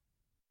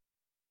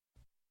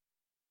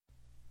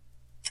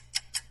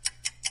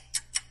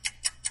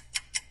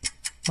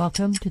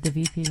Welcome to the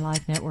VP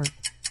Live Network.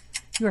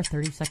 Your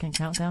 30-second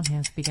countdown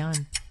has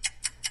begun.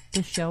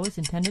 This show is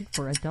intended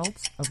for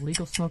adults of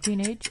legal smoking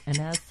age, and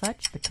as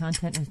such, the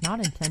content is not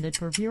intended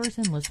for viewers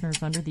and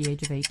listeners under the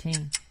age of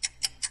 18.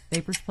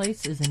 Vapors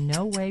Place is in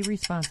no way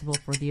responsible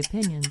for the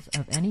opinions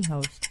of any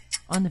host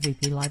on the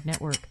VP Live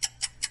Network.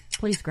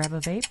 Please grab a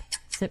vape,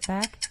 sit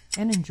back,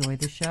 and enjoy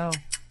the show.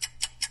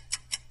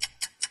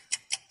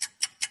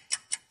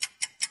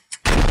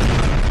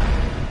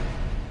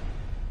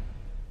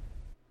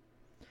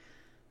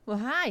 Well,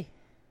 hi.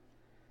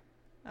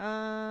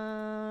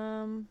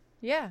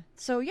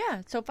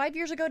 So 5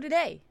 years ago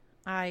today,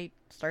 I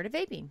started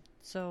vaping.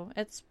 So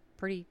it's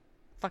pretty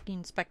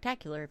fucking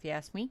spectacular, if you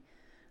ask me.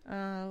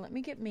 Let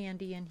me get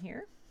Mandy in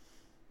here.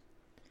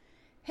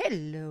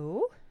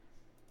 Hello.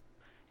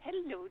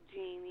 Hello,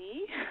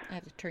 Jeannie. I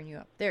have to turn you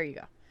up. There you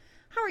go.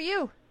 How are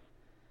you?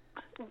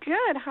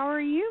 Good. How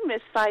are you,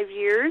 Miss 5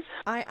 years?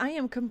 I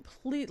am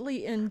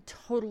completely and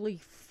totally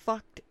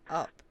fucked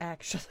up,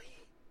 actually.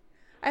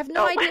 I have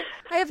no idea.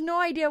 I have no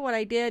idea what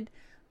I did.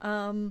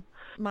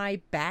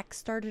 My back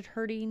started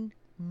hurting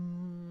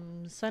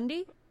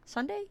Sunday?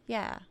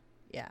 Yeah.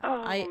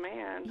 Oh,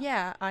 man.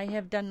 Yeah, I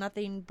have done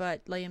nothing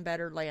but lay in bed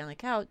or lay on the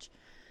couch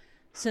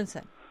since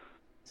then.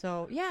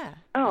 So, yeah.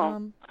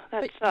 Oh,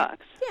 that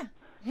sucks. Yeah.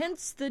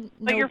 Hence the...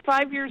 But you're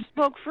 5 years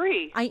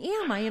smoke-free. I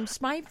am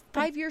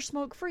 5 years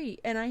smoke-free.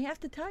 And I have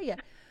to tell you,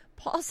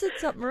 Paul said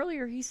something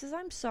earlier. He says,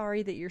 I'm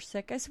sorry that you're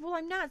sick. I said, well,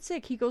 I'm not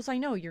sick. He goes, I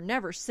know, you're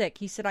never sick.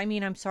 He said,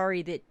 I'm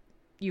sorry that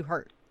you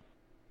hurt.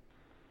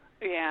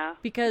 Yeah.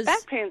 Because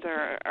back pains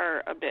are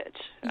a bitch.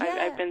 Yeah.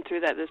 I've been through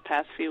that this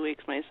past few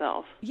weeks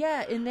myself.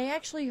 Yeah, and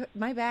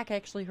my back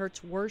actually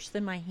hurts worse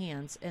than my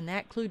hands. And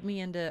that clued me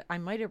into, I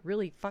might have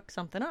really fucked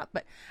something up.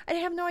 But I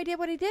have no idea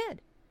what I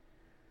did.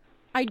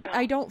 I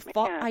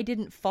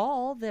didn't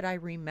fall that I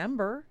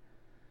remember.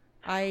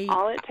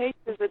 All it takes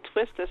is a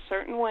twist a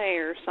certain way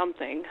or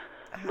something.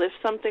 Lift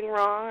something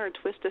wrong or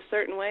twist a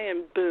certain way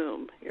and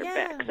boom, your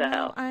back's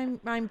out.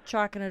 I'm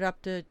chalking it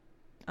up to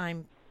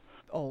I'm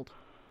old.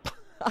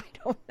 I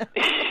don't know.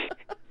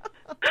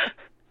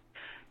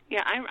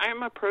 Yeah,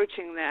 I'm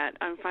approaching that.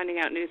 I'm finding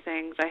out new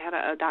things. I had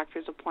a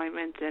doctor's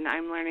appointment and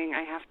I'm learning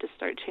I have to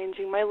start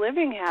changing my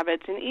living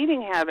habits and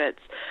eating habits.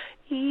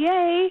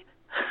 Yay!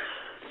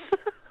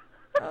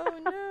 Oh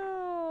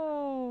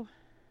no.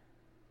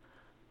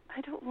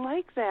 I don't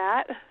like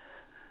that.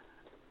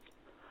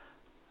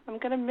 I'm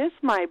going to miss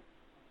my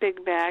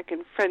Big Mac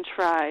and French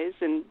fries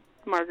and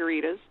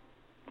margaritas.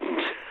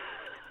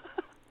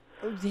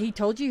 He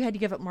told you had to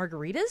give up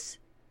margaritas?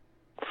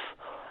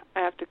 I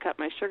have to cut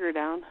my sugar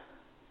down.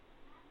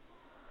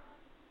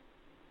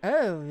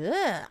 Oh,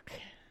 yuck.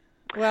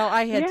 Well,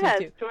 I had to too. Yeah,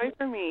 it's joy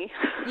for me.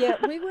 Yeah,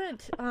 we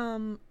went,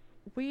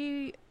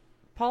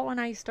 Paul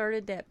and I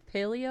started that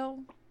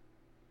paleo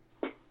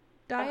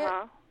diet.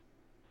 Uh-huh.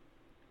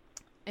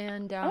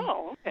 And,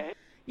 okay.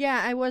 Yeah,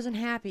 I wasn't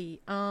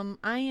happy.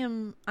 I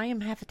am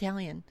half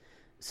Italian.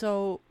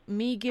 So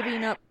me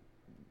giving up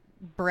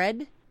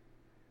bread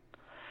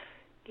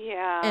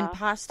and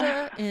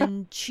pasta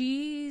and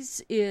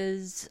cheese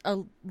is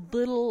a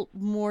little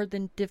more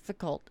than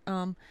difficult.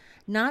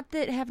 Not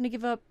that having to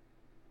give up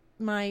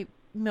my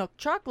milk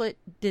chocolate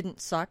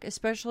didn't suck,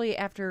 especially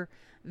after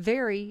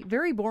Very,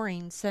 very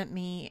boring sent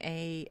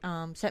me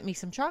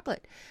some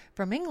chocolate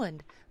from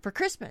England for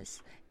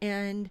Christmas.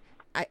 And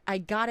I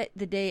got it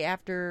the day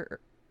after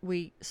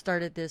we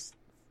started this.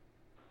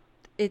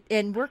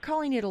 And we're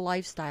calling it a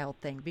lifestyle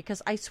thing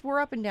because I swore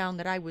up and down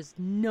that I was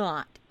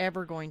not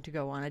ever going to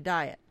go on a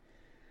diet.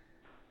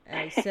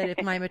 I said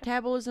if my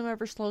metabolism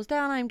ever slows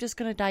down, I'm just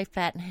going to die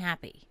fat and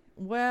happy.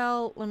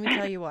 Well, let me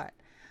tell you what.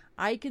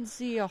 I can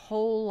see a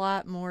whole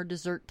lot more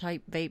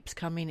dessert-type vapes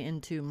coming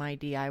into my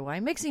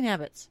DIY mixing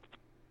habits.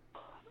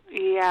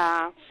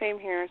 Yeah, same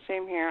here.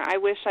 I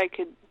wish I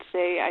could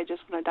say I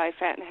just want to die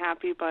fat and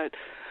happy, but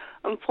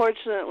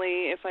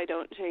unfortunately, if I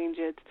don't change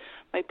it,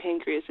 my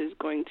pancreas is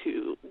going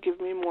to give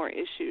me more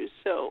issues.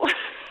 So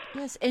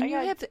yes, and you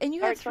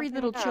have 3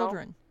 little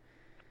children.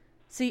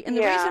 See, and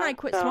the reason I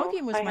quit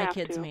smoking was my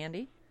kids,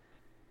 Mandy.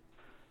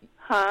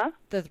 Huh?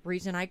 The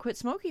reason I quit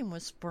smoking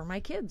was for my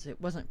kids. It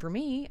wasn't for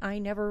me. I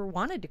never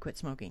wanted to quit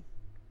smoking.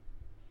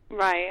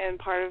 Right, and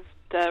part of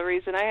the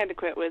reason I had to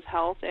quit was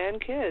health and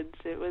kids.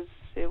 It was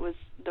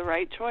the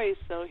right choice.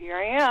 So here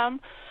I am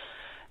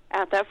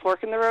at that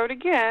fork in the road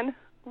again.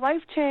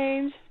 Life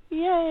change.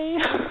 Yay.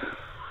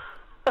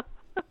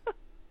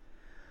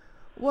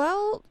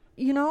 Well,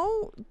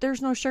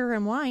 there's no sugar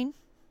in wine.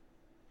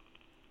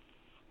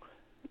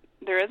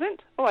 There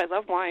isn't? Oh, I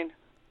love wine.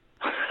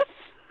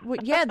 Well,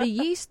 yeah, the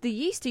yeast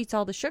eats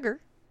all the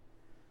sugar.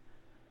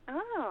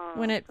 Oh.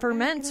 When it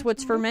ferments,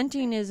 what's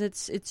fermenting is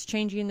it's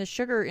changing the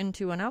sugar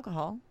into an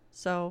alcohol.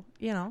 So,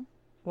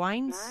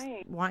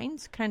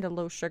 wine's kind of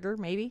low sugar,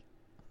 maybe.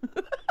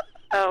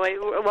 Oh, wait.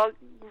 Well,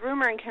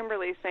 Rumor and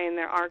Kimberly saying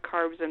there are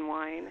carbs in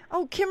wine.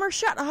 Oh, Kimmer,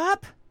 shut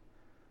up.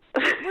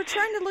 We're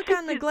trying to look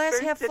on the glass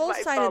half full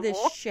side of this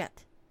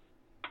shit.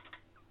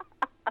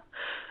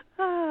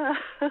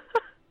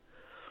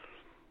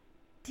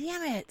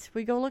 damn it.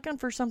 We go looking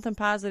for something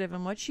positive,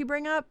 and what'd she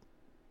bring up?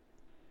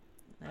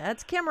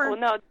 That's Kimmer. Well,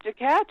 no,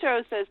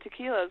 Jacatro says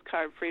tequila is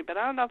carb-free, but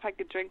I don't know if I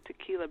could drink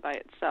tequila by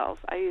itself.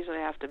 I usually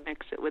have to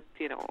mix it with,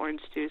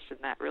 orange juice and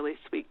that really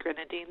sweet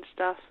grenadine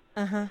stuff.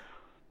 Uh-huh.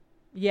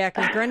 Yeah,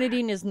 because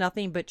grenadine is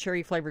nothing but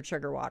cherry-flavored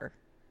sugar water.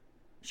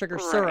 Sugar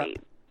syrup.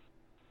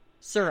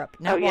 Syrup,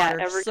 not water.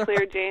 Oh, yeah,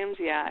 Everclear, James.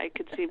 Yeah, I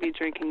could see me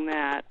drinking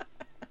that.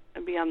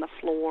 I'd be on the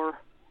floor.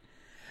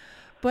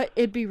 But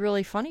it'd be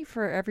really funny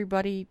for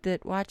everybody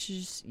that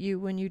watches you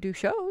when you do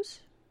shows.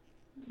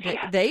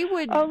 They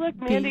would. Oh, look,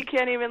 Mandy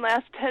can't even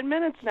last 10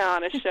 minutes now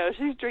on a show.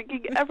 She's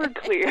drinking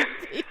Everclear.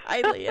 Be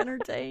highly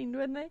entertained,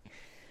 wouldn't they?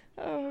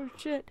 Oh,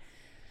 shit.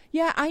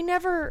 Yeah, I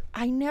never,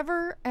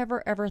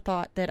 ever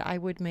thought that I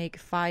would make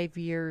 5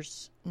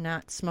 years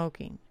not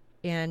smoking.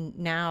 And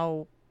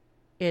now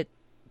it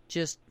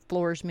just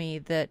floors me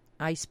that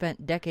I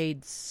spent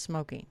decades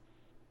smoking.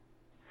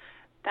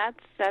 That's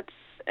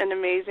an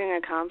amazing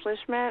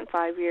accomplishment.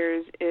 5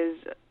 years is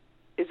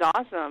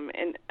awesome.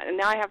 And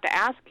now I have to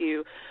ask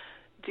you,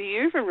 do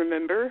you even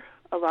remember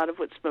a lot of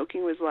what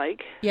smoking was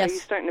like? Yes. Are you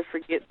starting to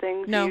forget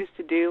things No. you used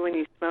to do when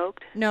you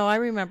smoked? No, I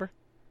remember.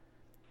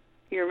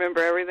 You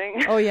remember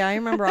everything? Oh, yeah, I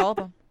remember all of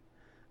them.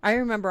 I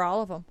remember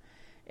all of them.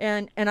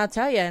 And I'll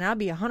tell you, and I'll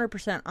be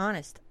 100%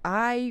 honest,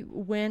 I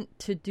went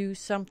to do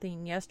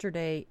something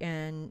yesterday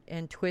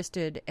and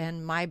twisted,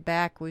 and my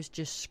back was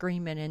just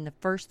screaming, and the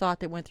first thought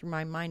that went through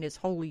my mind is,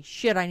 holy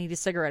shit, I need a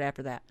cigarette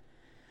after that.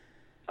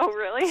 Oh,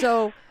 really?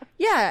 So,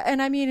 yeah,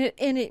 and I mean,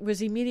 it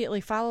was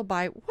immediately followed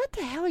by, what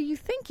the hell are you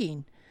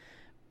thinking?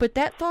 But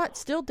that thought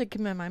still did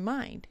come in my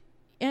mind.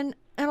 And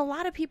a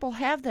lot of people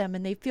have them,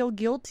 and they feel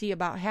guilty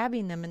about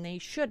having them, and they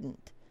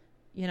shouldn't,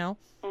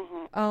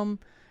 Mm-hmm.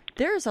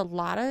 There's a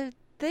lot of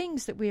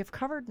things that we have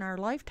covered in our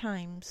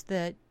lifetimes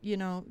that,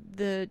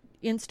 the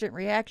instant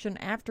reaction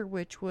after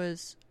which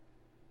was,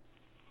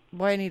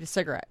 boy, I need a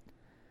cigarette.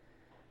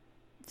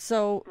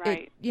 So,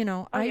 right.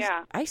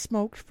 I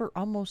smoked for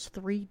almost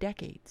 3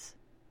 decades.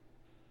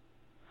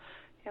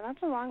 Yeah,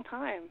 that's a long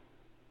time.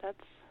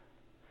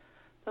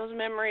 Those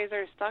memories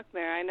are stuck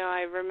there. I know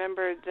I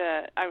remembered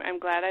I'm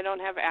glad I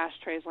don't have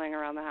ashtrays laying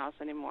around the house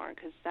anymore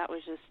because that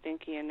was just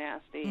stinky and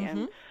nasty. Mm-hmm.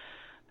 And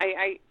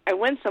I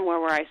went somewhere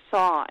where I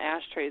saw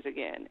ashtrays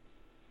again,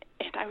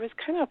 and I was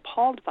kind of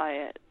appalled by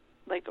it,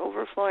 like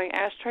overflowing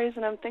ashtrays,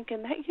 and I'm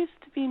thinking, that used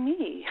to be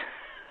me.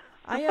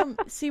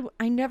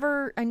 I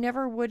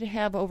never would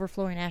have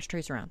overflowing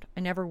ashtrays around. I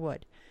never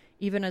would,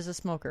 even as a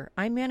smoker.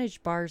 I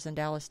managed bars in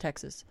Dallas,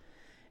 Texas.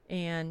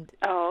 And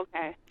oh,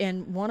 okay.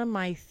 And one of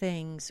my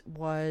things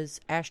was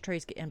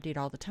ashtrays get emptied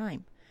all the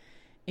time.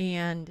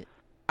 And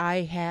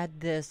I had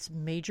this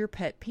major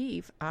pet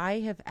peeve. I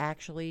have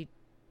actually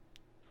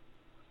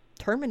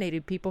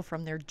terminated people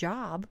from their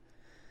job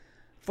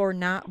for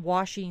not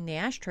washing the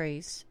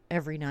ashtrays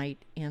every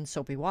night in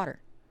soapy water.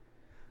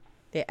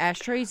 The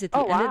ashtrays at the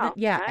end of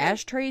the nice.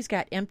 Ashtrays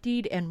got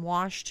emptied and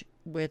washed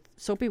with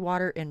soapy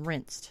water and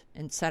rinsed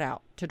and set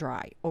out to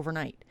dry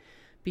overnight.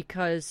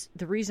 Because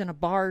the reason a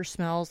bar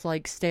smells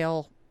like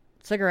stale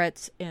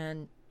cigarettes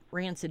and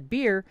rancid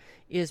beer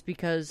is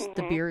because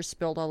the beer is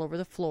spilled all over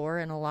the floor,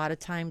 and a lot of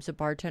times a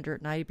bartender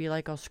at night would be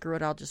like, oh, screw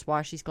it, I'll just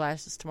wash these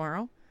glasses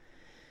tomorrow.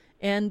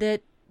 And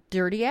that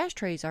dirty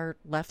ashtrays are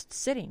left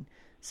sitting.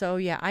 So,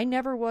 yeah, I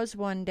never was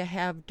one to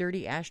have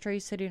dirty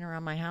ashtrays sitting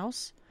around my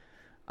house.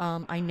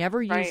 I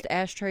never used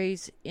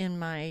ashtrays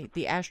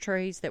the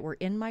ashtrays that were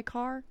in my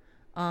car.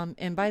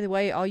 And by the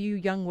way, all you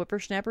young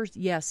whippersnappers,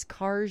 yes,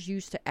 cars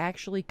used to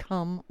actually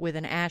come with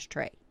an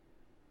ashtray.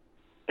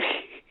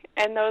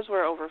 And those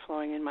were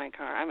overflowing in my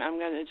car. I'm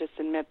going to just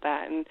admit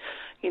that. And,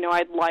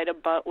 I'd light a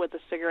butt with a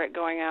cigarette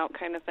going out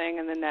kind of thing,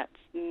 and then that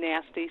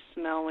nasty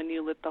smell when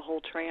you lit the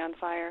whole tray on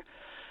fire.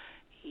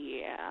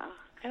 Yeah,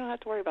 I don't have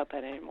to worry about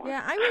that anymore.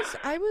 Yeah,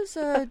 I was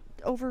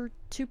over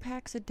 2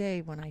 packs a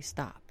day when I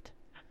stopped.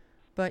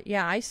 But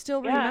yeah, I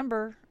still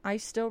remember.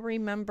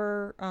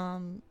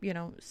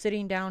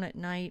 Sitting down at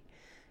night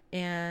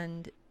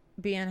and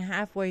being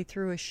halfway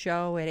through a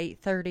show at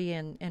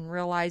 8:30 and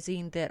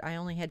realizing that I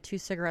only had 2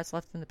 cigarettes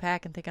left in the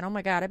pack and thinking, oh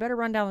my God, I better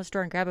run down the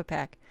store and grab a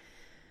pack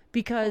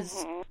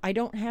because I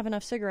don't have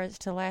enough cigarettes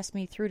to last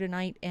me through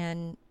tonight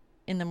and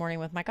in the morning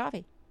with my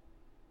coffee.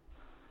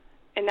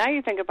 And now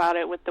you think about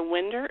it with the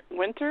winter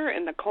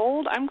and the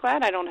cold, I'm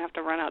glad I don't have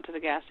to run out to the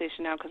gas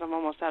station now because I'm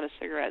almost out of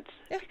cigarettes.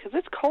 Yeah. Because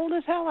it's cold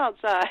as hell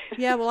outside.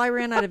 Yeah, well, I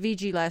ran out of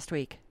VG last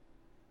week.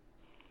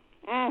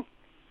 Mm.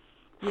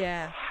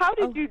 Yeah. How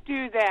did you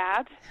do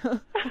that?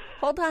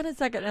 Hold on a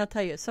second, and I'll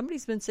tell you.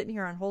 Somebody's been sitting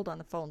here on hold on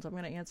the phone, so I'm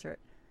going to answer it.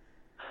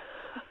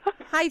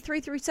 Hi,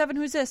 337,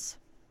 who's this?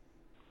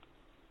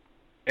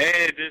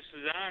 Hey, this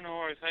is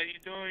Anhorst. How you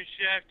doing,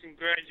 Chef?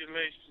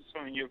 Congratulations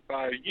on your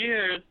 5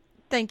 years.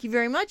 Thank you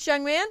very much,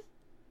 young man.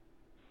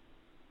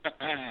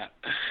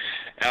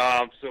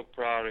 I'm so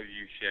proud of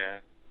you,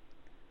 Chef.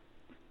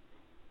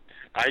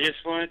 I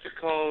just wanted to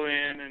call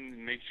in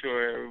and make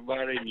sure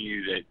everybody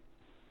knew that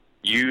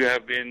you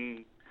have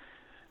been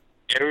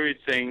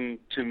everything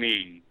to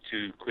me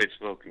to quit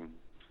smoking.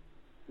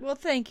 Well,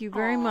 thank you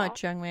very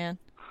much, young man.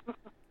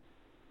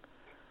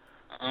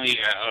 Oh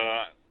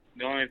yeah.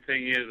 The only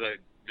thing is,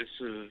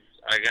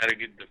 I gotta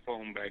get the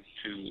phone back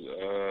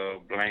to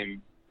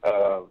blame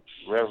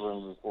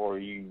Reverend before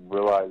you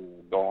realize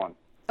it's gone.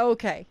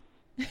 Okay.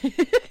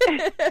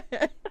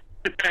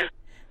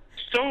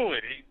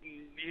 Stolen.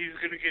 He's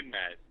gonna get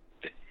mad.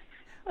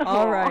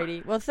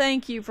 Alrighty. Well,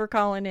 thank you for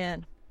calling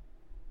in.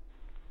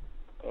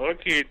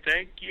 Okay,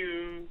 thank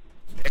you,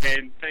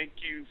 and thank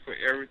you for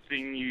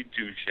everything you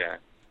do, Shaq.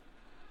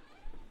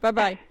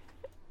 Bye-bye.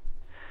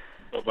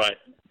 Bye-bye.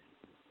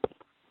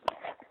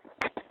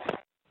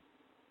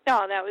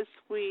 Oh, that was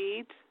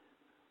sweet.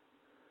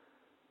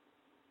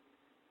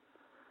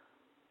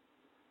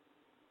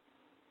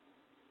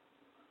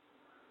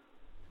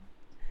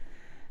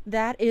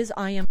 That is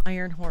I Am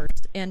Iron Horse.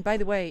 And by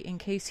the way, in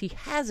case he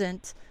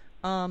hasn't,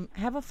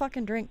 have a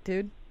fucking drink,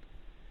 dude.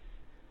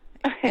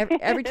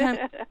 Every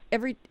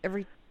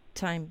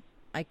time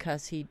I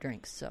cuss, he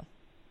drinks. So.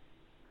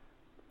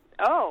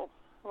 Oh,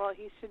 well,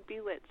 he should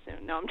be lit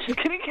soon. No, I'm just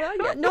kidding. Well,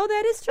 yeah, no,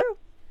 that is true.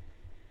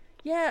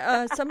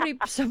 Yeah,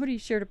 somebody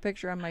shared a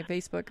picture on my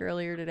Facebook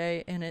earlier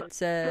today, and it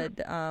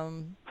said,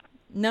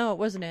 no, it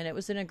wasn't in. It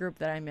was in a group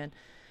that I'm in.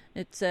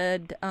 It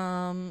said,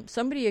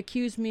 somebody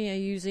accused me of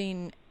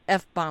using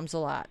F-bombs a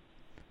lot.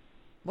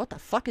 What the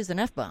fuck is an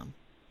F-bomb?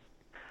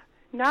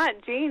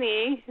 Not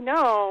Jeannie.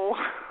 No.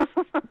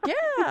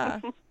 Yeah.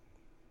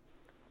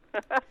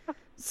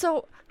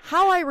 So,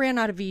 how I ran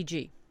out of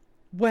VG?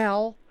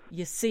 Well,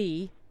 you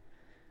see,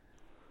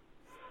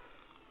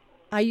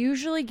 I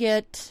usually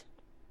get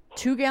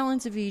 2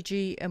 gallons of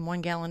VG and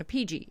 1 gallon of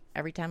PG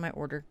every time I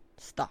order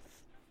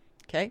stuff.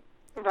 Okay?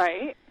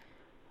 Right.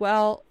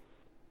 Well,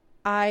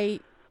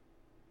 I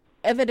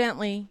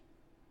evidently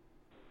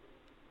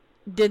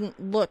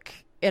didn't look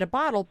at a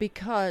bottle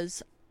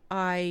because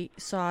I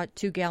saw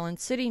 2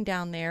 gallons sitting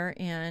down there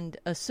and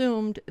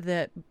assumed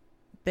that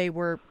they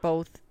were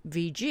both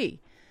VG.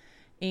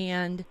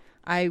 And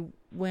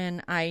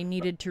when I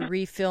needed to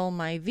refill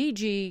my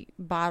VG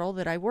bottle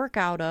that I work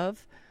out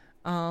of,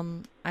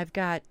 I've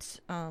got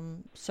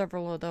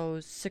keep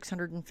those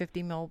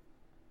 650 ml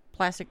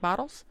plastic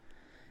bottles,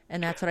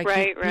 and that's what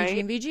I keep PG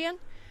and VG in.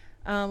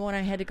 When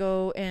I had to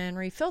go and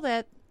refill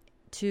that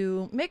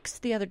to mix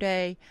the other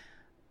day,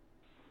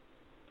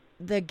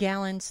 the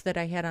gallons that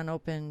I had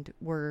unopened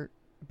were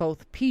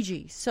both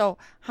PG. So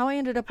how I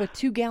ended up with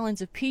 2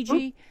 gallons of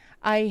PG,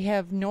 I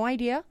have no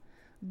idea.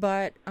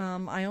 But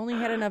I only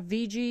had enough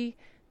VG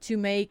to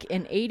make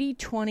an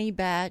 80-20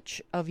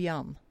 batch of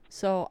Yum.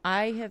 So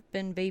I have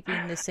been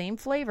vaping the same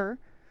flavor,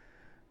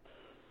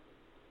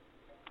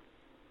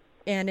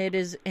 and it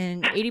is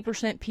an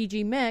 80%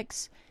 PG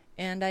mix,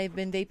 and I've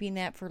been vaping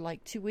that for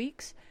like 2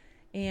 weeks.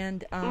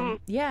 And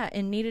yeah,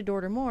 and needed to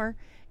order more.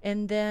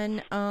 And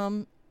then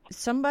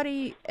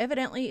somebody,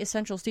 evidently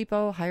Essentials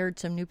Depot, hired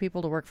some new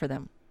people to work for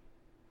them.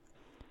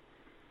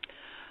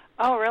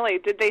 Oh, really?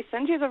 Did they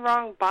send you the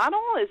wrong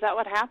bottle? Is that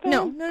what happened?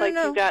 No. Like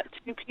you got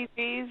 2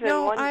 PGs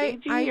and 1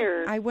 VG?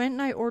 Or? I went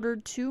and I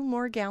ordered 2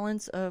 more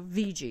gallons of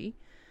VG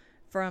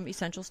from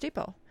Essentials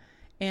Depot,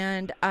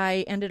 and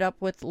I ended up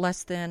with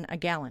less than a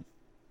gallon.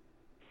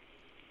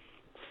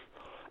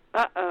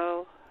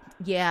 Uh-oh.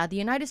 Yeah, the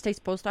United States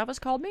Post Office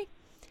called me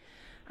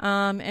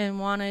and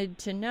wanted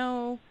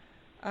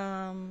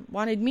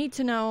me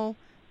to know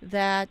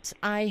that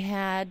I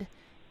had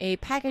a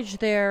package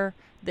there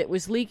that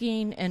was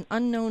leaking an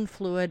unknown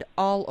fluid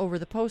all over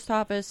the post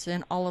office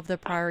and all of the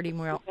priority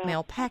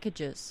mail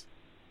packages.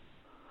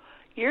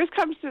 Yours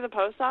comes through the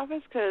post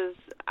office? Because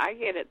I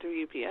get it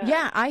through UPS.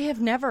 Yeah, I have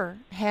never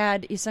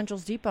had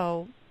Essentials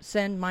Depot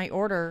send my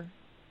order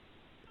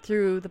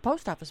through the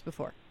post office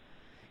before.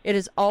 It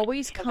has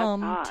always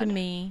come to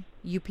me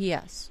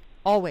UPS.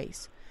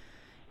 Always.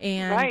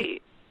 And,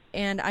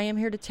 and I am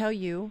here to tell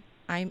you,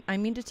 I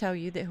mean to tell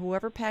you that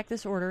whoever packed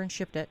this order and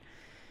shipped it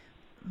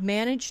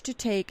managed to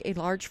take a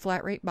large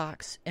flat rate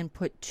box and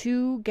put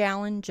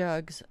 2-gallon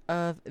jugs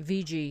of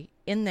VG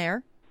in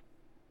there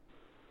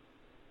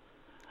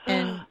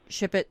and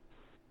ship it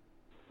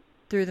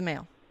through the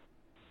mail.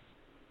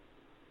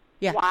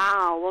 Yeah.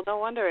 Wow. Well, no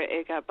wonder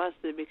it got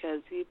busted,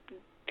 because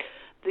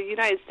the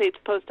United States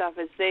Post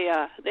Office, they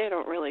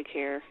don't really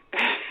care.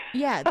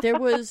 Yeah, there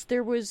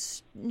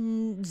was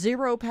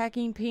 0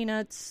 packing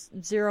peanuts,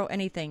 0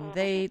 anything.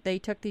 They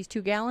took these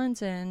 2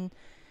 gallons and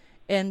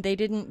they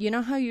didn't, you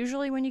know how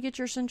usually when you get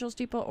your Essentials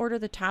Depot order,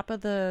 the top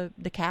of the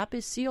cap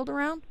is sealed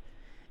around?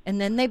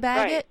 And then they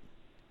bag it?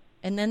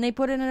 And then they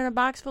put it in a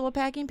box full of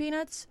packing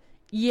peanuts?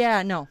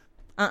 Yeah, no.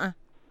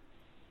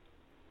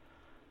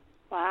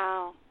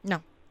 Wow.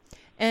 No.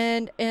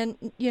 And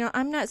you know,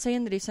 I'm not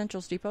saying that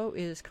Essentials Depot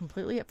is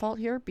completely at fault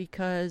here,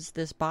 because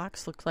this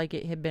box looks like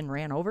it had been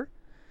ran over.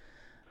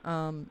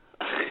 So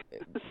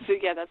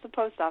yeah, that's the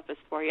post office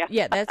for you.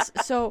 Yeah, that's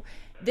so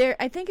there.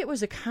 I think it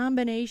was a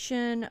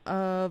combination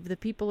of the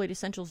people at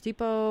Essentials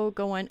Depot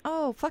going,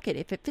 "Oh, fuck it,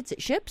 if it fits,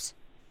 it ships."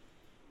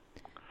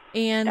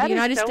 And that the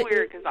United States. That is so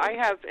weird, because I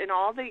have, in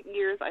all the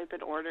years I've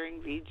been ordering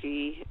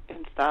VG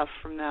and stuff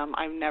from them,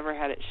 I've never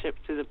had it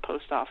shipped to the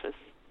post office.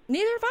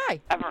 Neither have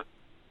I. Ever.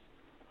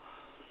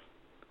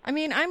 I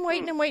mean, I'm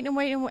waiting and waiting and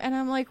waiting, and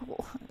I'm like,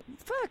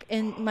 fuck.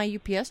 And my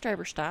UPS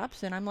driver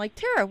stops, and I'm like,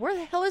 Tara, where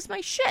the hell is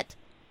my shit?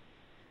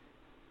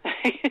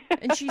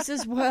 And she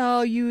says,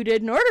 well, you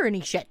didn't order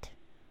any shit.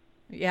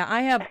 Yeah,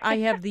 I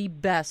have the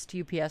best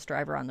UPS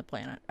driver on the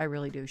planet. I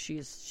really do. She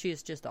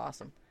is just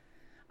awesome.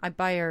 I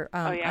buy her.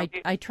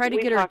 I try to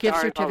get her a gift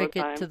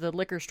certificate to the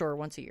liquor store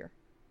once a year.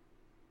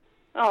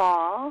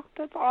 Aw,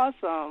 that's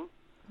awesome.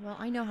 Well,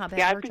 I know how bad.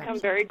 Yeah, I've become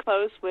very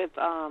close with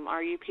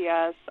our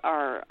UPS,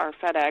 our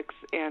FedEx,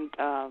 and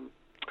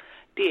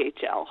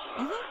DHL.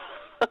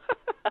 Mm-hmm.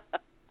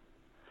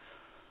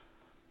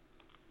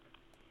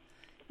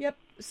 Yep.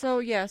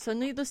 So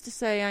needless to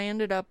say, I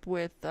ended up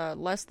with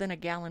less than a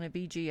gallon of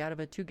VG out of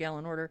a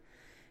 2-gallon order,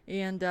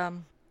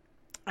 and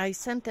I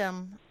sent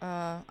them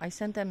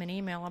an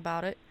email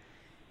about it,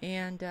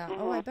 and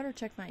I better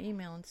check my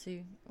email and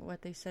see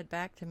what they said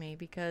back to me,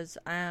 because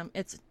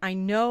I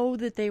know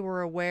that they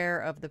were aware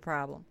of the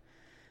problem,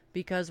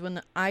 because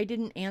when I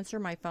didn't answer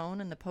my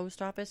phone and the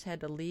post office had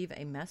to leave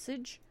a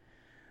message,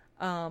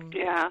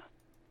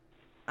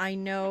 I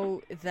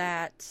know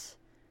that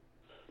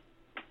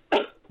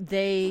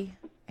they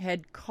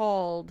had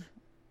called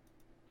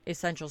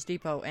Essentials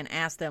Depot and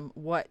asked them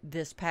what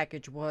this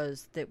package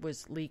was that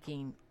was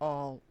leaking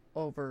all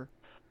over.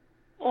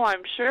 Well,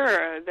 I'm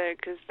sure that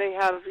because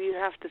you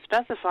have to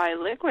specify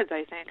liquids,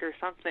 I think, or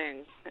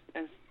something,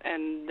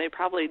 and they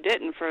probably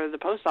didn't for the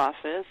post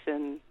office,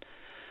 and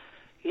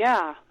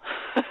yeah.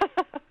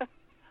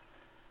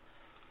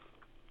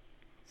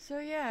 So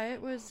yeah,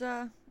 it was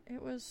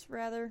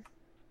rather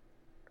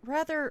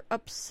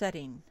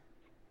upsetting.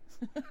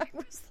 I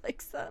was like,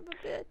 son of a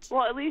bitch.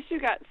 Well, at least you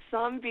got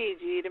some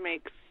VG to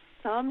make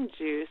some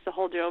juice to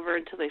hold you over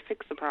until they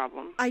fix the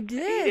problem. I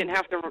did. You didn't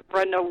have to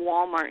run to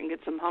Walmart and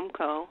get some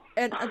Humco.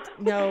 And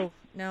no.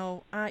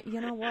 You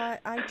know what?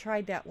 I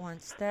tried that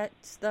once. That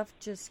stuff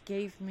just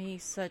gave me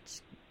such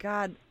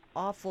god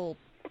awful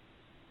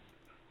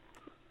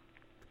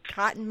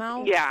cotton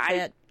mouth.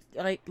 Yeah,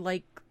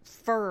 like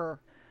fur.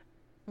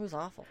 It was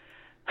awful.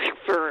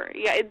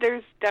 Yeah,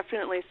 there's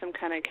definitely some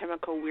kind of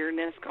chemical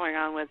weirdness going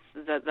on with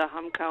the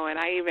Humco,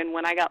 and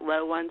when I got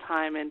low one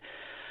time, and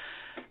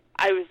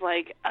I was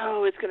like,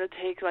 oh, it's going to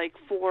take like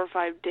 4 or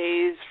 5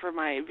 days for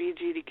my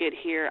VG to get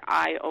here.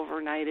 I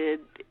overnighted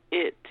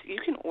it. You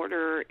can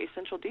order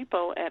Essential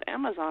Depot at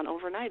Amazon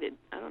overnighted.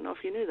 I don't know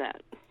if you knew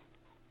that.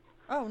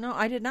 Oh, no,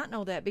 I did not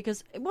know that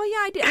because, well,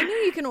 yeah, I knew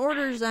you can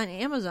order it on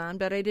Amazon,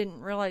 but I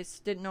didn't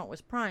know it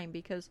was Prime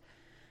because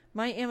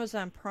my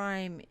Amazon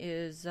Prime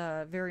is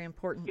very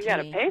important to me. You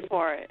got to pay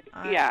for it.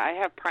 Yeah, I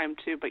have Prime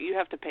too, but you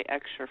have to pay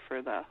extra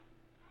for the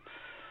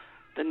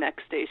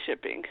next day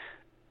shipping.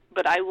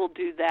 But I will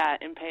do that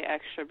and pay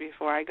extra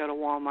before I go to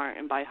Walmart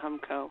and buy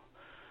Humco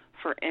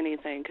for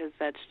anything because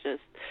that's just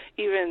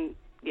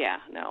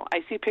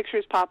I see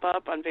pictures pop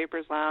up on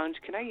Vapor's Lounge.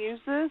 Can I use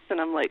this?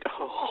 And I'm like,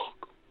 oh.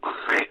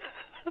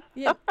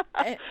 Yeah,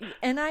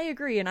 and I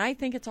agree, and I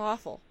think it's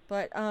awful.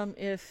 But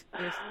if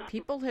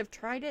people have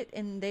tried it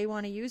and they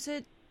want to use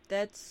it,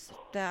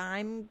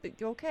 I'm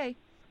okay.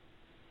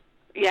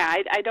 Yeah,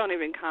 I don't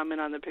even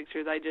comment on the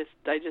pictures. I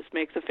just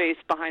make the face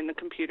behind the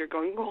computer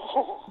going,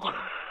 oh.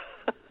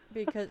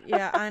 Because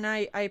and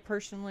I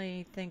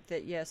personally think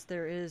that yes,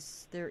 there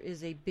is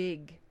a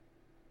big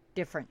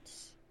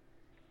difference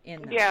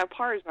in them. Yeah,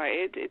 Par's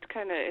right. It's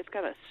got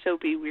a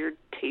soapy weird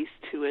taste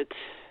to it.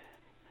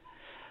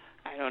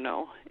 I don't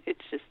know. It's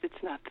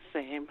not the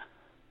same.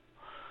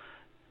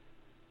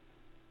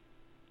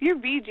 Your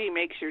VG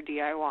makes your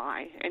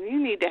DIY, and you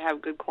need to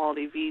have good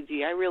quality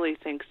VG. I really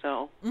think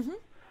so. Mhm.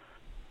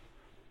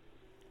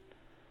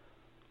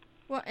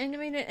 Well, and I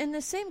mean, and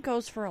the same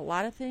goes for a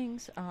lot of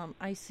things.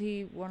 I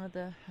see one of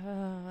the,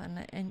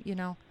 and you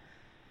know,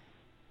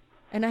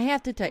 and I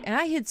have to tell you, and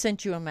I had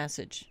sent you a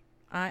message.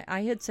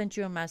 I had sent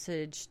you a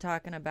message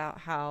talking about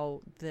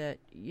how that,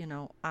 you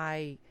know,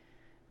 I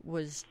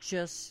was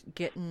just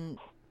getting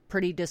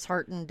pretty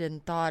disheartened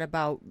and thought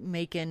about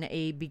making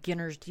a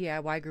beginner's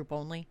DIY group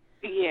only.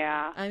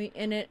 Yeah. I mean,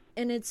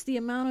 and it's the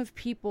amount of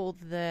people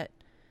that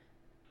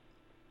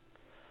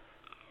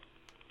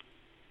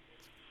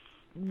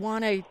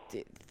want to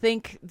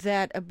think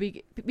that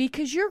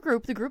because your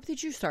group, the group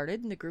that you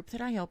started, and the group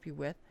that I help you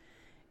with,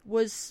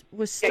 was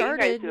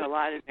started. Yeah, you guys do a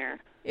lot in there.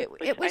 It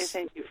was. I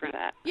thank you for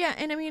that. Yeah,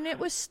 and I mean, it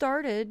was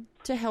started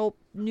to help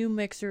new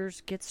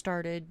mixers get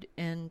started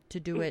and to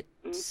do it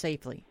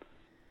safely.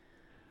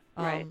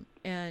 Right.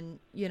 And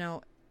you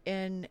know,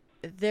 and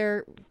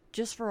there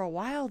just for a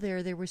while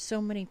there were so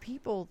many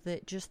people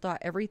that just thought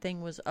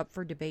everything was up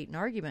for debate and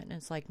argument, and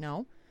it's like,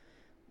 no,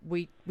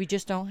 we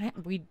just don't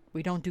we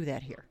don't do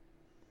that here.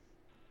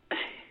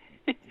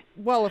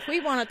 Well, if we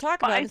want to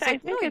talk about it, I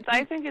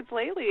think it's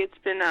lately it's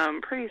been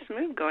pretty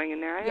smooth going in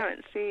there. I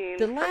haven't seen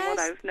from what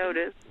I've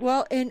noticed.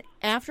 Well, and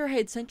after I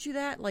had sent you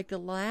that, like the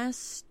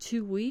last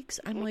 2 weeks,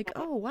 I'm like,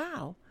 oh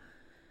wow,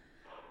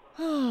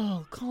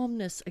 oh,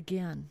 calmness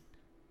again.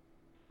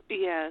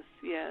 Yes.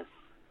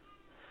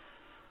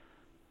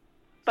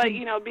 But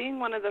you know, being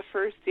one of the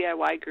first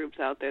DIY groups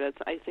out there,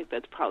 I think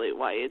that's probably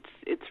why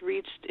it's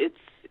reached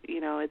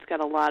it's got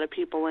a lot of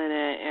people in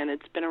it, and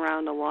it's been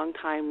around a long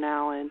time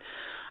now, and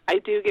I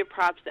do give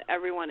props to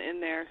everyone in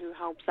there who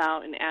helps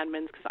out in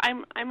admins, because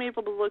I'm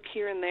able to look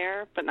here and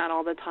there, but not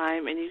all the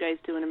time, and you guys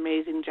do an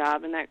amazing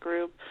job in that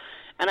group.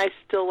 And I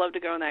still love to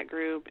go in that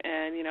group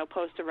and,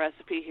 post a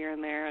recipe here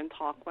and there and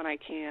talk when I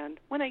can.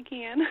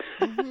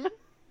 Mm-hmm.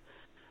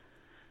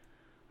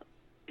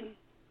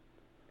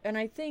 And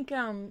I think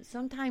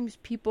sometimes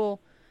people,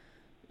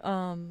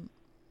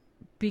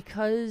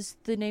 because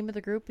the name of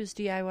the group is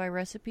DIY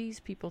Recipes,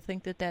 people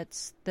think that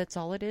that's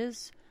all it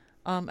is.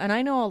 And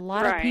I know a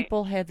lot of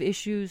people have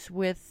issues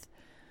with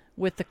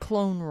the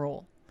clone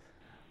rule.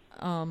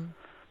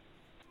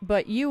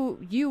 But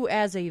you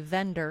as a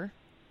vendor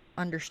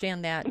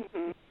understand that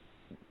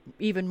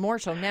even more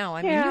so now.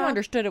 I mean, you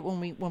understood it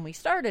when we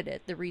started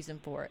it, the reason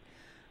for it.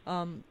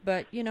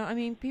 But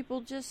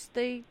people just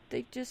they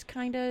just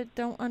kind of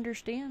don't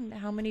understand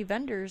how many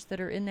vendors that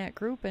are in that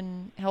group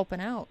and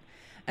helping out,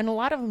 and a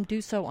lot of them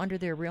do so under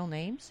their real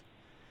names.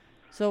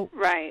 So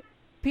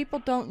people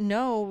don't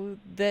know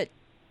that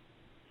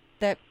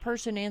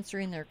person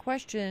answering their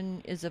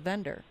question is a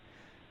vendor.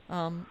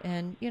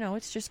 And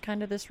it's just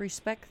kind of this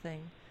respect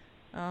thing.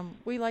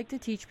 We like to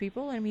teach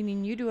people. I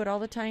mean, you do it all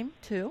the time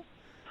too.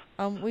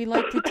 We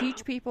like to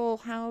teach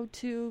people how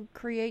to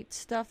create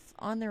stuff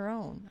on their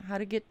own, how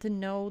to get to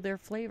know their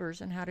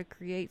flavors, and how to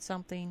create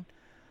something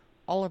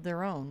all of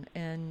their own.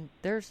 And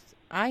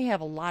I have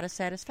a lot of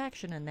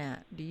satisfaction in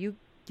that. Do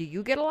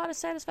you get a lot of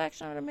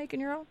satisfaction out of making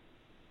your own?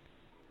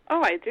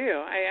 Oh, I do.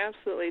 I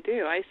absolutely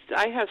do.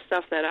 I have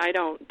stuff that I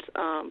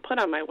don't put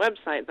on my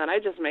website that I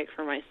just make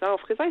for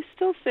myself, because I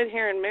still sit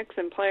here and mix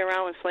and play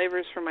around with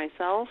flavors for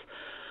myself.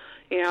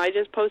 I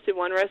just posted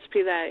one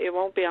recipe that it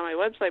won't be on my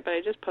website, but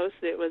I just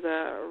posted it. It was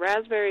a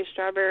raspberry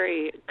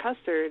strawberry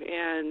custard,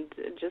 and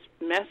just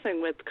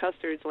messing with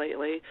custards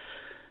lately.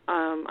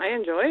 I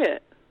enjoy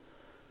it.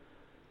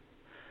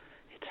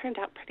 It turned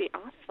out pretty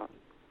awesome.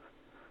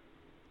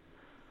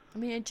 I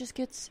mean, it just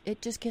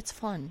gets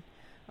fun.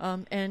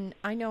 And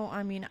I know,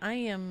 I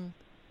am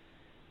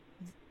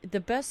the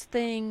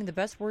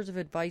best words of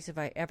advice if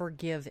I ever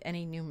give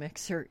any new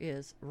mixer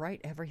is write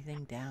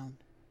everything down.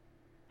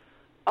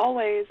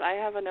 Always. I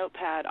have a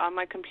notepad on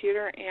my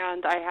computer,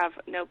 and I have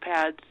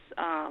notepads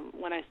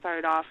when I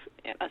started off.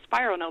 A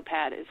spiral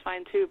notepad is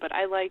fine too, but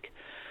I like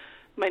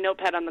my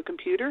notepad on the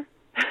computer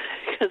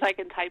because I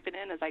can type it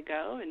in as I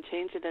go and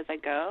change it as I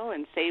go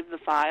and save the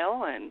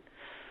file. And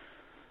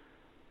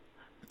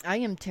I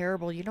am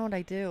terrible. You know what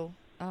I do?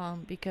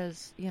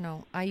 Because,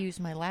 I use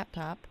my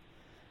laptop.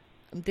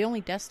 The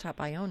only desktop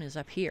I own is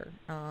up here.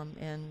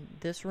 And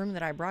this room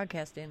that I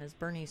broadcast in is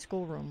Bernie's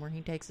schoolroom where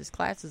he takes his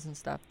classes and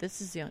stuff. This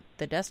is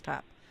the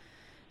desktop.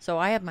 So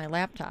I have my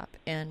laptop.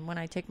 And when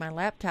I take my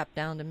laptop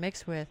down to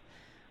mix with,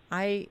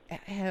 I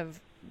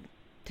have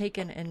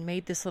taken and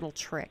made this little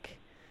trick.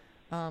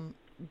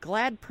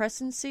 Glad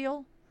Press and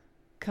Seal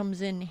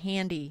comes in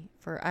handy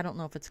for, I don't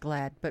know if it's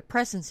Glad, but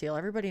Press and Seal.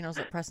 Everybody knows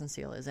what Press and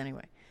Seal is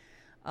anyway.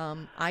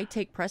 I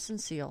take Press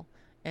and Seal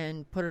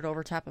and put it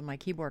over top of my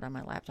keyboard on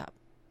my laptop.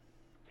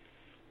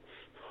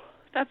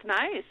 That's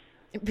nice.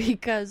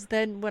 Because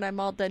then when I'm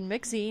all done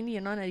mixing,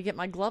 and I get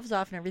my gloves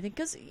off and everything,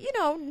 because,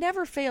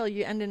 never fail,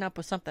 you ending up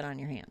with something on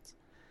your hands.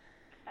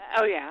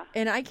 Oh, yeah.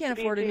 And I can't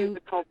afford a new... the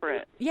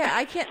culprit. Yeah,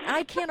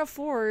 I can't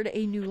afford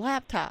a new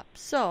laptop.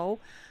 So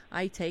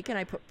I take and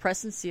I put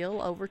Press and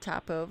Seal over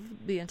top of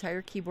the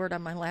entire keyboard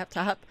on my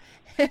laptop,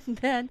 and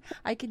then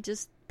I can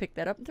just pick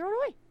that up and throw it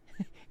away.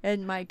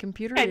 And my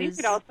computer and you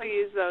could also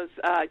use those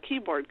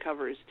keyboard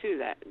covers, too,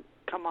 that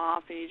come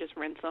off and you just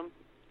rinse them.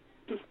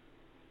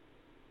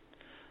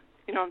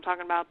 You know what I'm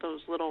talking about?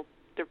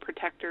 They're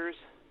protectors.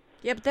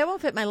 Yeah, but that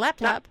won't fit my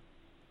laptop.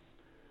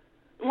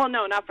 Well,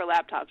 no, not for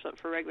laptops, but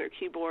for regular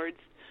keyboards.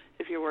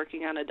 If you're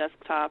working on a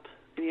desktop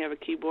and you have a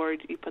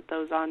keyboard, you put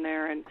those on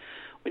there, and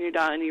when you're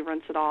done, you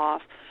rinse it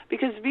off.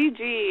 Because VG,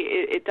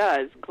 it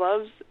does.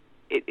 Gloves,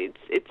 it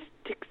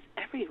sticks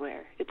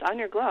everywhere. It's on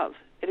your glove.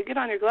 It'll get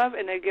on your glove,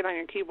 and it'll get on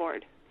your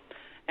keyboard.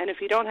 And if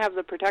you don't have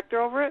the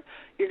protector over it,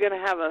 you're going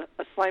to have a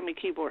slimy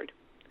keyboard.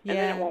 And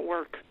then it won't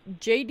work.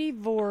 J.D.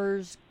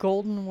 Vor's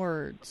golden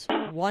words: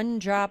 one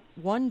drop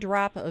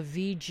of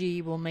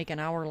VG will make an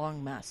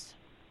hour-long mess.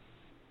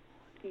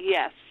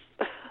 Yes.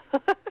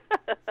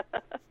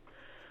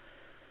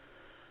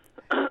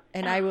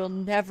 And I will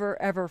never,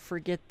 ever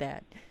forget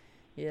that.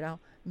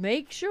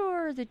 Make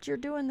sure that you're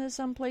doing this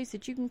someplace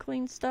that you can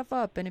clean stuff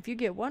up. And if you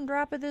get one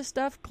drop of this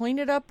stuff, clean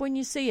it up when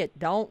you see it.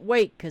 Don't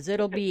wait, because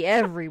it'll be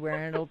everywhere,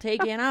 and it'll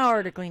take you an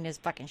hour to clean this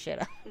fucking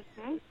shit up.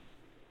 Mm-hmm.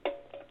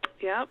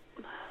 Yep.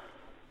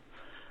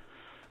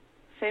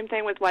 Same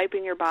thing with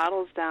wiping your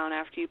bottles down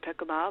after you pick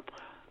them up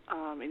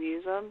and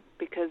use them,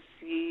 because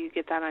you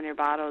get that on your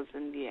bottles,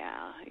 and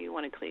you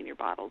want to clean your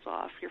bottles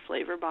off, your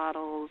flavor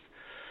bottles,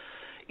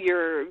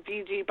 your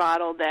VG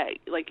bottle that,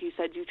 like you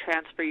said, you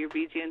transfer your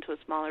VG into a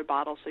smaller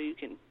bottle so you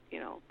can,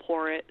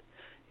 pour it.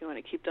 You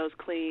want to keep those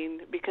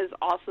clean, because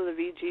also the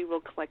VG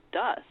will collect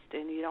dust,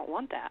 and you don't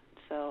want that.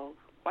 So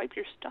wipe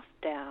your stuff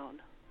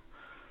down.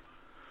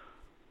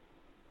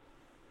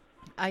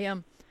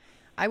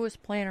 I was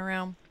playing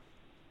around.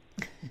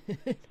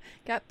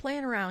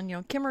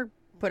 Kimmer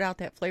put out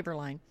that flavor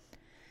line.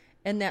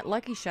 And that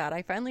Lucky Shot,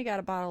 I finally got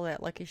a bottle of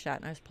that Lucky Shot,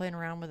 and I was playing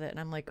around with it, and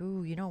I'm like,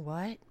 ooh, you know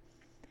what?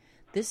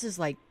 This is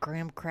like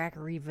graham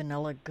crackery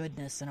vanilla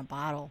goodness in a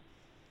bottle.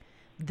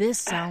 This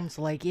sounds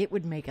like it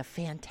would make a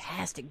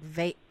fantastic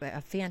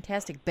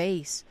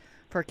base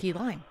for a key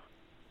lime.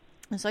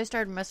 And so I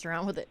started messing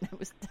around with it. I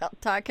was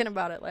talking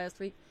about it last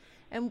week.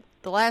 And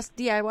the last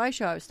DIY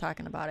show I was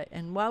talking about it.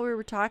 And while we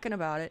were talking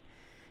about it,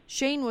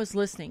 Shane was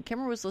listening.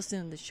 Kimmer was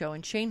listening to the show,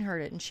 and Shane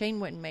heard it. And Shane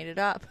went and made it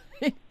up.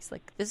 He's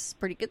like, this is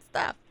pretty good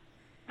stuff.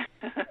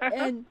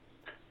 and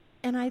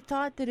I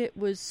thought that it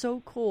was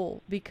so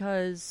cool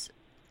because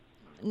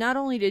not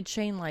only did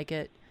Shane like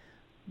it,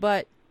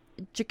 but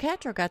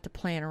Jacatro got to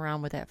playing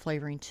around with that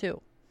flavoring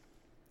too.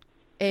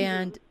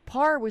 And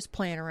Par was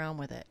playing around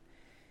with it.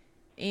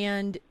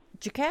 And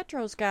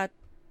Jacatro's got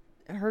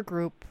her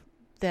group,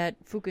 that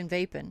Fukin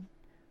Vapin.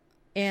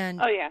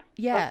 And oh yeah.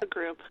 Yeah. That's the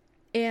group.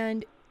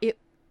 And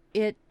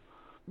it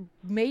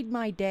made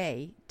my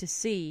day to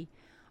see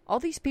all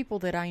these people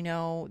that I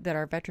know that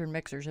are veteran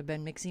mixers, have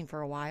been mixing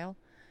for a while.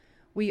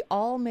 We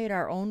all made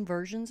our own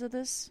versions of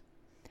this,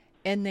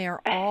 and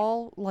they're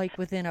all like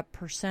within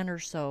 1% or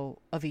so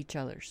of each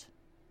other's.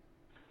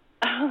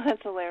 Oh,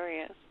 that's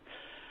hilarious.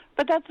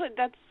 But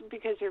that's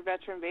because you're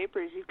veteran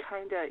vapors. You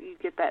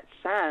get that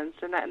sense,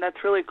 and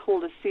that's really cool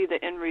to see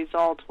the end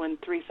result when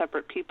 3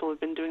 separate people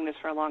have been doing this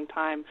for a long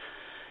time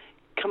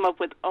come up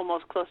with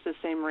almost close to the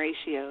same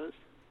ratios.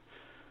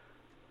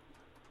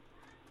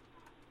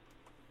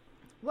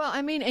 Well,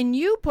 I mean, and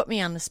you put me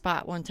on the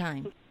spot one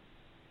time.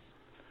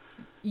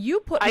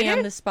 You put me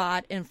on the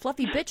spot, and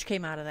Fluffy Bitch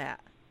came out of that.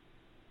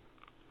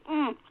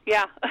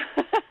 Yeah.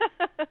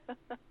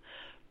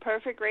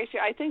 Perfect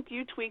ratio. I think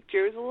you tweaked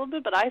yours a little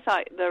bit, but I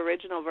thought the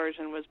original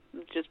version was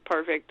just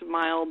perfect,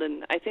 mild,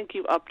 and I think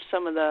you upped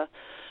some of the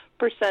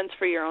percents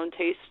for your own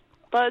taste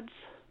buds,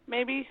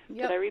 maybe?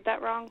 Yep. Did I read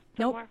that wrong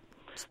somewhere?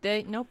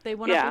 Nope. They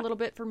went up a little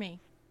bit for me.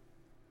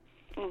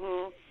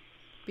 Mm-hmm.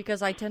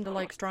 Because I tend to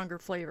like stronger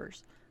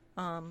flavors.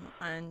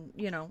 And,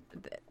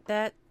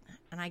 that,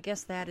 and I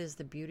guess that is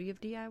the beauty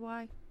of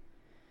DIY,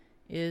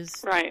 is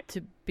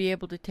to be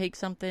able to take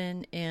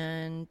something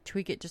and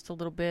tweak it just a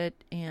little bit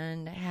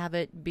and have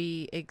it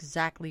be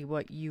exactly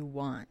what you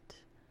want.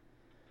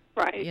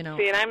 Right. See,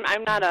 and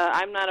I'm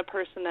not a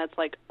person that's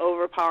like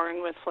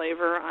overpowering with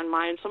flavor on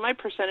mine. So my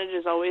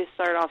percentages always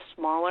start off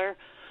smaller.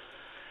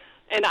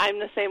 And I'm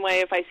the same way.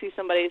 If I see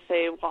somebody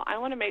say, well, I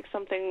want to make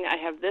something, I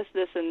have this,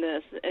 this, and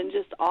this, and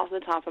just off the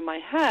top of my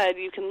head,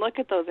 you can look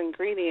at those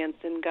ingredients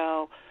and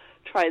go,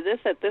 try this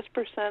at this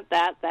percent,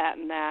 that,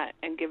 and that,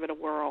 and give it a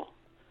whirl.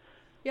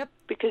 Yep.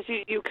 Because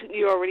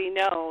you already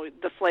know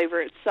the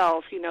flavor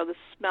itself, you know the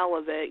smell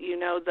of it, you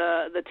know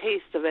the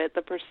taste of it,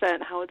 the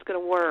percent, how it's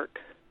going to work.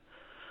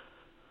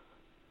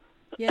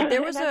 Yeah,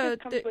 there was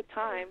comes with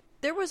time.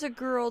 There was a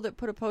girl that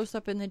put a post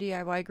up in the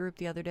DIY group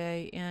the other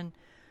day and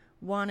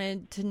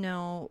wanted to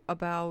know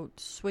about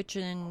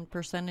switching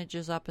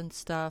percentages up and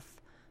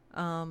stuff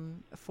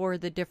for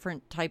the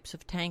different types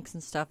of tanks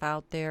and stuff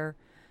out there.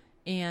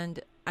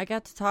 And I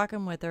got to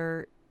talking with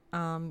her,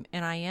 and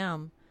I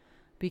am,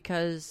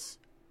 because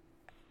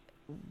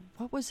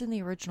what was in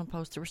the original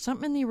post? There was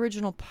something in the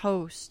original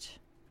post.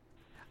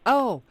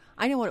 Oh,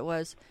 I know what it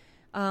was.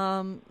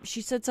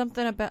 She said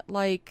something about,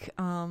 like,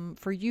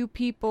 for you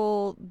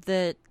people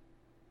that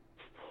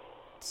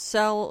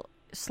sell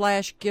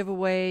 / give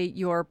away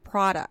your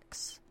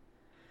products.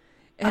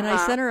 And I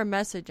sent her a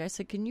message. I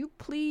said, can you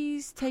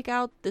please take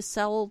out the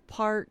sell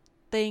part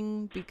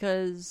thing,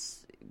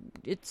 because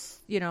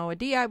it's, a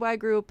DIY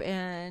group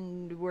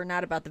and we're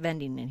not about the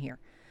vending in here.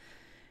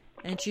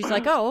 And she's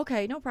like, oh,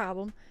 okay, no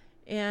problem.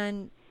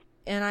 And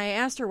I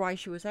asked her why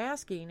she was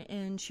asking,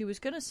 and she was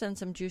going to send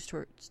some juice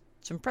to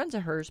some friends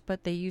of hers,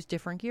 but they use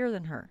different gear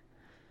than her.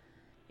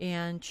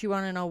 And she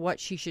wanted to know what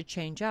she should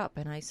change up.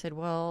 And I said,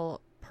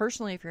 well,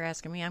 personally, if you're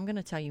asking me, I'm going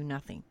to tell you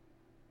nothing.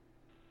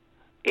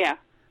 Yeah.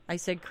 I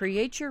said,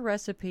 create your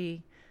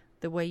recipe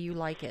the way you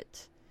like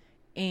it.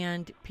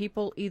 And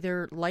people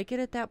either like it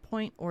at that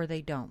point or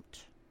they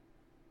don't.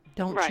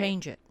 Don't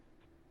change it.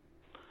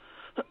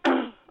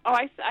 Oh,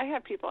 I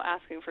have people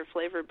asking for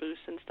flavor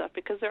boosts and stuff,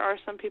 because there are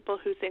some people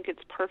who think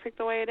it's perfect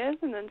the way it is,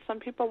 and then some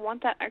people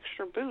want that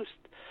extra boost.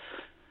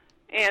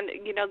 And,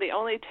 the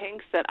only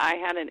tanks that I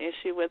had an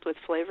issue with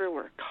flavor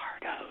were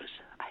Cardos.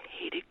 I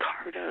hated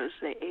Cardos.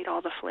 They ate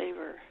all the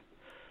flavor.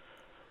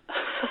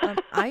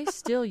 I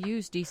still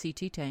use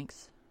DCT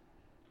tanks.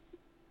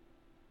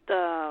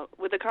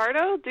 With the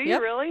Cardo? Do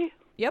you really?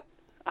 Yep.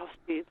 Oh,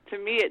 see, to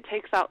me it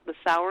takes out the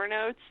sour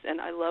notes,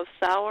 and I love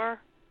sour.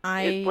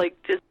 It's like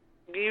just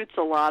mutes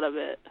a lot of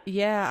it.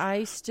 Yeah,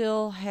 I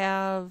still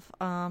have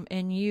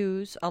and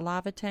use a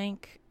lava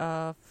tank,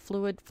 a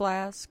fluid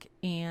flask,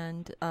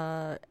 and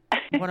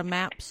one of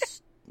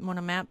Maps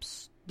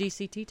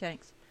DCT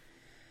tanks.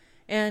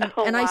 And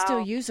I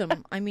still use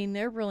them. I mean,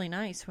 they're really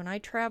nice. When I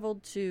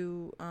traveled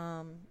to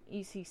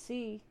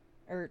ECC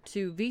or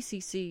to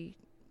VCC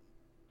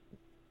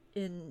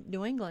in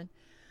New England,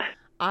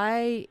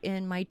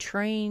 in my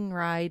train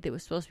ride that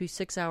was supposed to be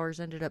 6 hours,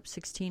 ended up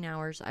 16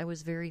 hours. I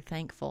was very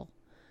thankful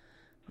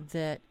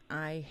that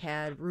I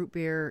had root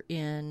beer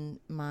in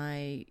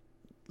my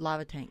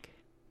lava tank.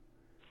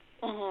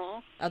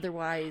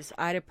 Otherwise,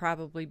 I'd have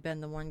probably been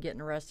the one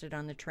getting arrested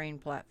on the train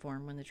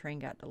platform when the train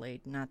got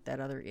delayed, not that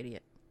other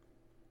idiot.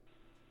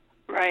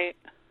 Right.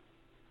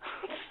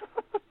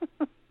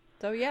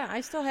 So, yeah,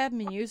 I still have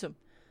them and use them.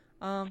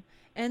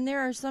 And there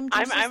are some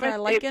juices that I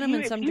like in them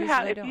and some juices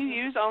I don't. If you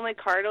use only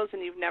Cardos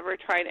and you've never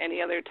tried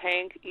any other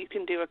tank, you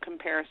can do a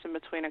comparison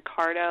between a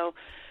Cardo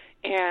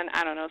and,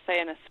 I don't know, say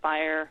an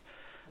Aspire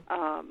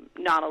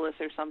Nautilus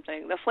or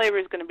something. The flavor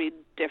is going to be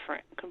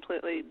different,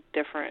 completely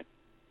different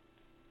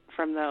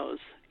from those.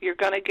 You're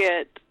going to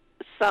get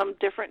some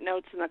different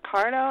notes in the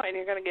Cardo, and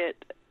you're going to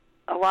get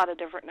a lot of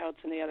different notes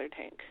in the other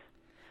tank.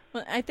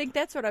 Well, I think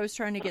that's what I was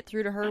trying to get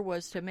through to her,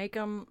 was to make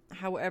them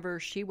however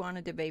she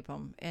wanted to vape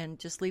them and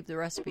just leave the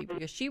recipe,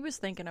 because she was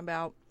thinking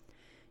about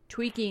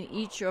tweaking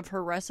each of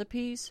her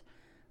recipes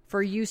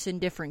for use in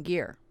different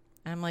gear.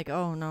 And I'm like,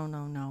 oh, no,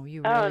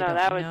 you really don't.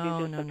 That would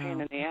be just a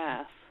pain in the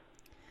ass.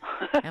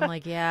 I'm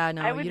like, yeah,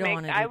 no, you don't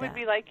want to do that. I would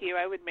be like you.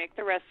 I would make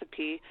the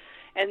recipe,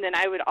 and then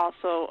I would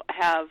also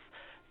have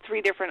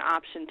 3 different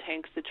option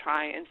tanks to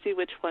try and see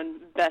which one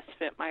best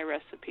fit my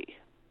recipe.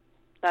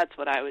 That's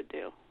what I would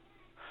do.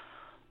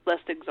 Less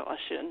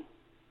exhaustion.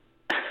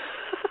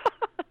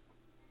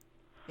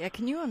 Yeah,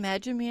 can you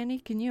imagine, Mandy?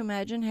 Can you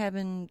imagine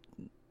having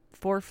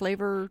 4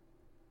 flavor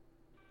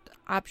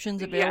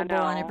options available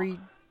on every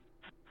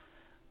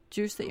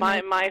juice that you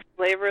make? My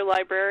flavor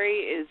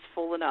library is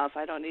full enough.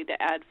 I don't need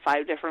to add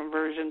 5 different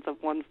versions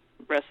of one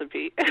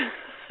recipe.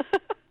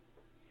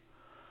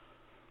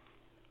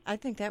 I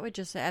think that would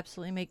just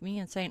absolutely make me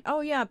insane. Oh,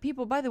 yeah,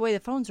 people, by the way,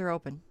 the phones are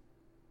open.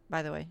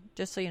 By the way,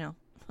 just so you know.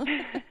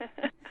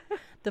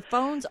 The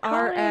phones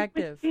are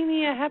active.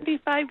 Jeannie, a happy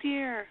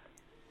 5-year.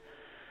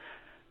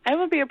 I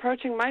will be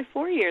approaching my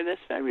 4-year this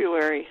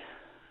February.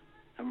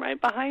 I'm right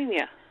behind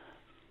you.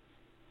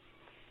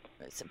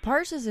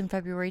 Pars is in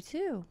February,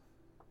 too.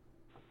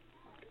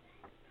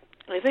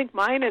 I think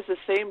mine is the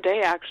same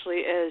day,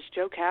 actually, as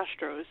Joe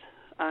Castro's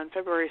on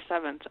February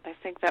 7th. I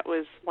think that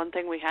was one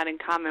thing we had in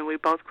common. We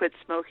both quit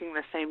smoking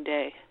the same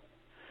day.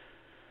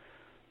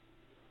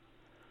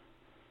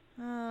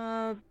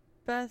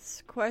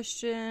 Beth's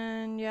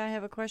question. Yeah, I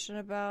have a question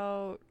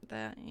about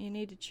that. You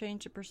need to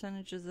change the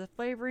percentages of the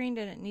flavoring,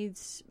 and it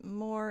needs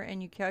more,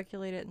 and you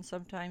calculate it, and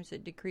sometimes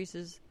it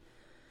decreases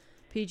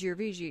PG or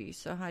VG.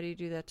 So how do you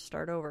do that to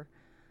start over?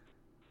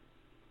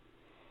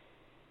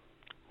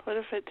 What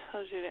if it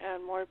tells you to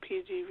add more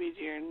PG,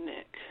 VG, or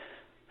NIC?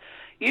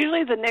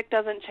 Usually the NIC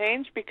doesn't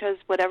change because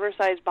whatever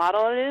size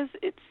bottle it is,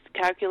 it's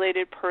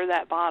calculated per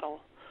that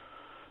bottle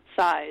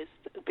size,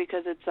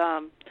 because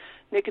it's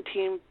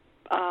nicotine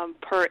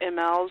per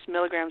mLs,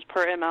 milligrams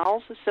per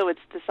mLs, so it's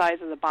the size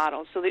of the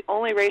bottle. So the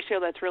only ratio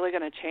that's really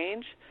going to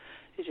change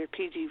is your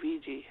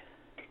PG-VG.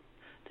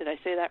 Did I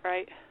say that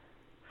right?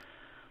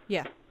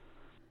 Yeah.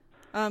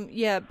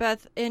 Yeah,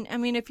 Beth, and I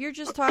mean, if you're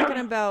just talking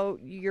about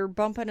you're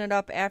bumping it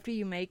up after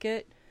you make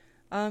it,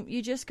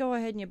 you just go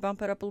ahead and you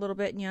bump it up a little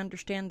bit, and you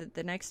understand that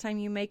the next time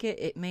you make it,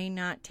 it may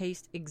not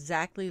taste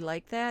exactly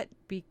like that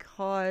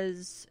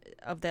because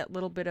of that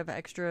little bit of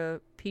extra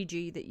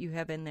PG that you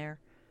have in there.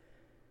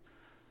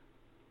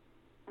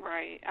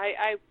 Right.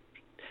 I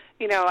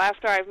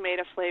after I've made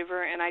a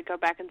flavor and I go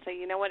back and say,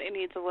 you know what, it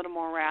needs a little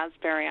more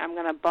raspberry, I'm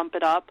going to bump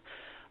it up.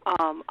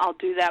 I'll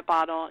do that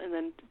bottle and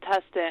then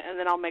test it, and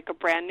then I'll make a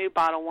brand new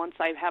bottle once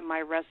I have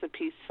my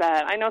recipe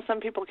set. I know some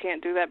people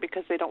can't do that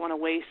because they don't want to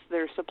waste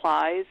their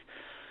supplies,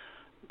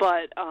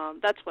 but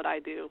that's what I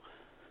do.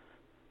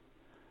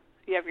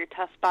 You have your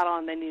test bottle,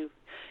 and then you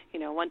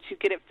once you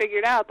get it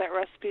figured out, that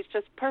recipe is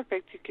just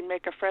perfect, you can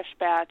make a fresh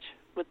batch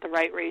with the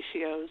right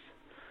ratios.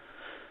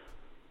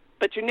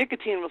 But your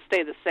nicotine will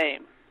stay the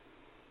same.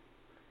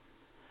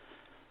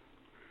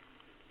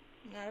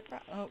 Not a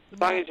problem. As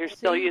long as you're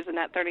still using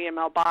that 30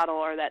 ml bottle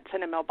or that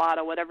 10 ml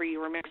bottle, whatever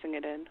you were mixing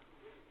it in.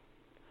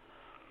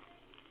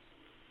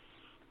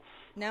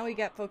 Now we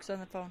got folks on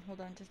the phone.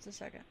 Hold on just a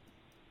second.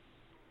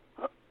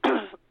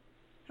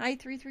 Hi,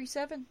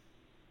 337.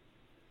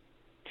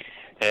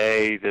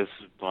 Hey, this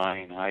is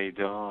Blaine. How you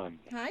doing?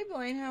 Hi,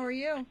 Blaine. How are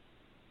you?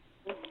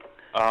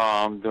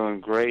 I'm doing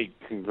great.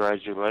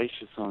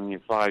 Congratulations on your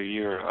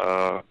 5-year.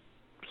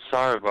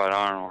 Sorry about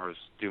Arnold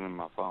stealing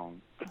my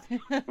phone.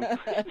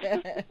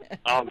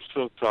 I'm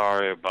so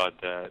sorry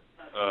about that.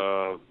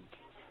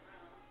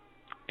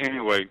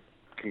 Anyway,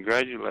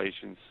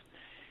 congratulations.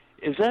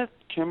 Is that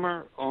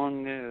Kimmer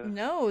on the...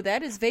 No,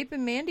 that is Vape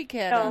and Mandy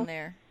Cat on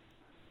there.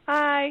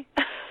 Hi.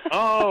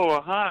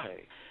 Oh,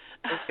 hi.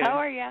 Okay. How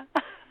are you?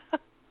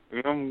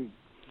 I'm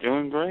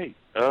doing great.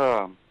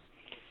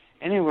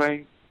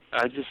 Anyway,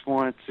 I just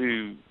wanted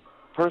to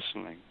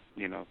personally,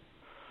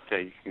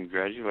 say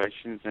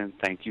congratulations and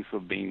thank you for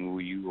being who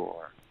you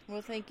are.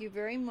 Well, thank you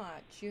very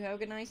much. You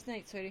have a nice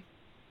night, sweetie.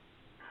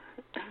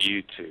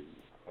 You too.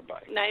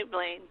 Bye-bye. Night,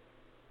 Blaine.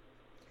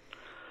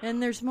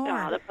 And there's more.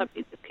 Oh, the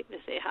puppy just came to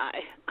say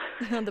hi.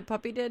 The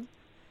puppy did?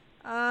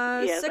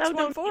 Yes, that was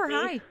 614,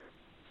 hi.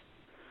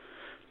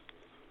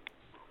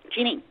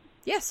 Jeannie,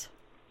 Yes.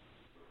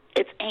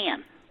 it's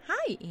Ann.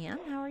 Hi, Ann.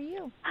 How are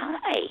you?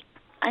 Hi.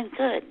 I'm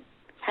good.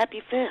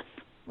 Happy 5th.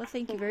 Well,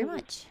 thank you very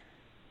much.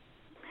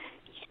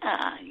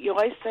 Yeah, you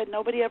always said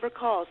nobody ever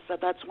calls, so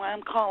that's why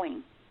I'm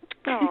calling.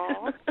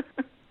 Aw.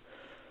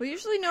 Well,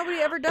 usually nobody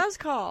ever does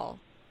call.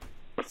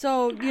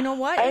 So, you know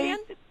what, Ann?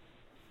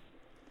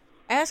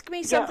 Ask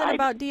me something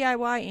about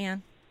DIY,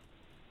 Ann.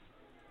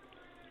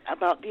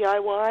 About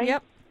DIY?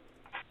 Yep.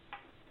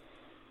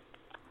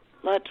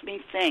 Let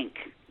me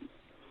think.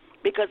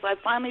 Because I've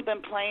finally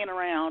been playing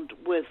around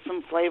with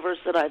some flavors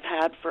that I've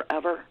had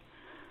forever.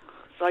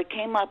 So I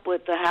came up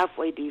with a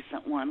halfway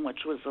decent one,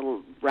 which was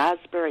a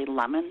raspberry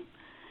lemon,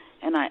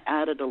 and I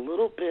added a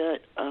little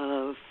bit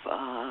of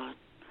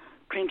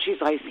cream cheese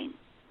icing.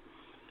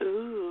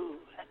 Ooh,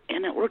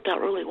 And it worked out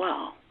really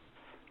well.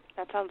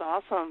 that sounds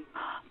awesome.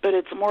 But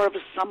it's more of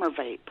a summer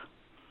vape.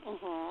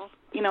 Mhm.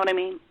 You know what I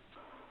mean?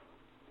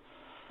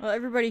 Well,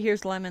 everybody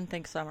hears lemon,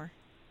 thinks summer.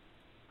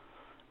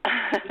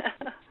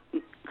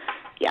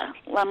 Yeah,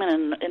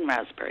 lemon and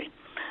raspberry.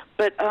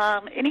 But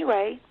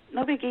anyway,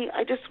 no biggie.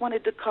 I just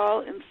wanted to call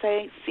and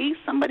say, see,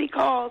 somebody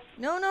calls.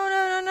 No.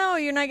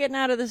 You're not getting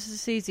out of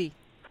this easy.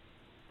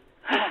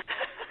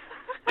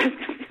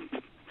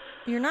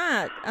 You're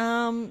not.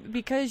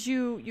 Because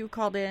you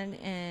called in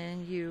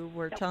and you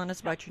were telling us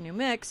about your new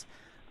mix,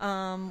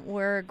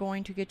 we're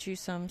going to get you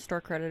some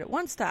store credit at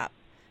One Stop.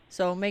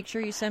 So make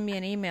sure you send me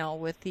an email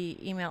with the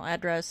email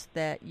address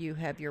that you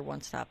have your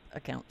One Stop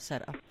account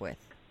set up with.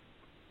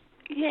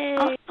 Yay.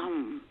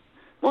 Awesome.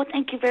 Well,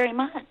 thank you very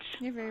much.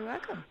 You're very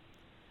welcome.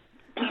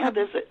 Yeah,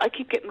 I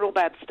keep getting real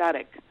bad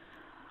static.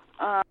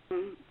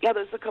 Yeah,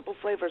 there's a couple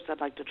flavors I'd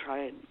like to try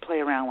and play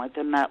around with,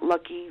 and that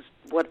Lucky,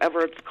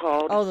 whatever it's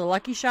called. Oh, the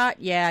Lucky Shot?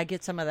 Yeah,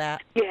 get some of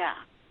that. Yeah.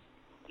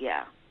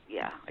 Yeah,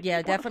 I keep wanting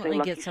to definitely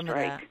say get Lucky some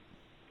Strike. of that.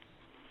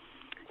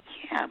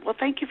 Yeah, well,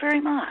 thank you very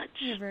much.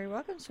 You're very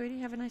welcome, sweetie.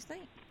 Have a nice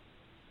night.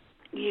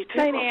 You too.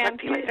 Night, I'll Ann. talk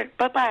to you later.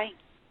 Bye-bye.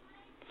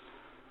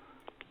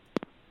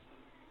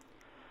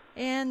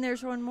 And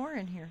there's one more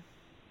in here.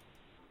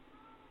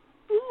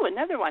 Ooh,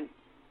 another one.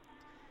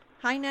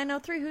 Hi,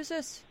 903. Who's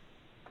this?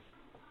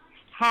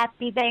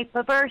 Happy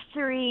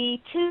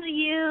vape-anniversary to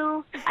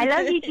you. I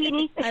love you,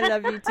 Jeannie. I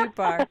love you too,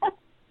 Par.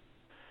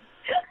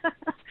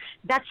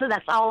 That's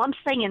all I'm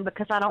singing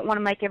because I don't want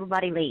to make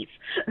everybody leave.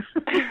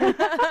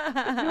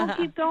 No,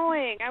 keep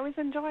going. I was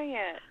enjoying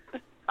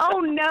it. Oh,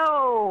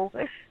 no.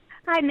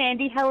 Hi,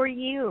 Mandy. How are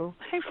you?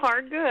 Hey,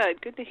 Far,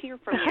 good. Good to hear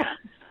from you.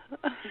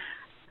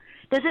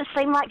 Does it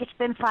seem like it's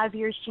been 5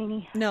 years,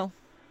 Jeannie? No.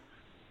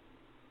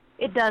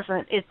 It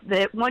doesn't. It's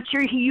that once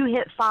you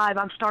hit 5,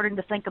 I'm starting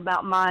to think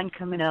about mine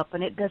coming up,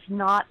 and it does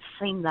not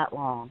seem that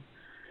long.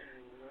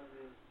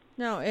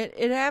 No, it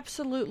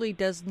absolutely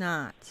does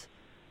not.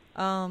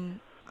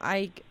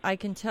 I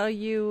can tell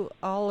you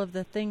all of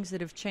the things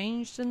that have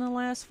changed in the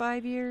last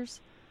 5 years.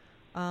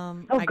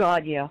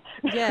 God, yeah.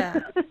 Yeah.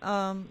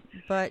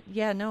 But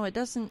yeah, no, it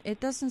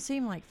doesn't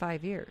seem like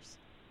 5 years.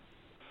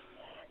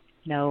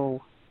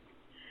 No.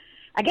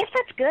 I guess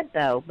that's good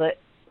though, but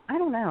I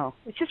don't know.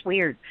 It's just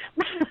weird.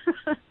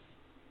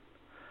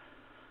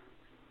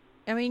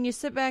 I mean, you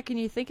sit back and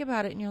you think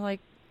about it and you're like,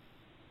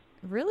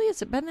 really?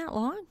 Has it been that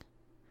long?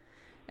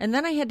 And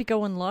then I had to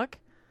go and look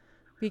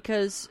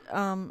because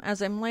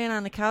as I'm laying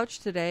on the couch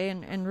today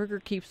and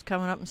Ruger keeps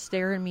coming up and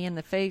staring me in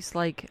the face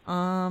like,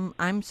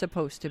 I'm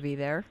supposed to be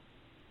there.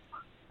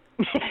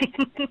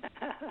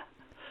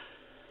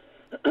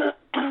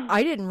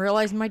 I didn't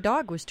realize my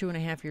dog was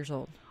 2.5 years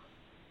old.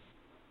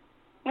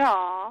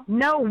 Aw.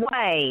 No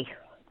way.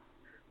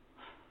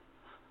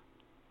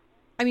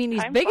 I mean,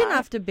 he's Time big flies.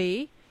 enough to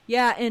be.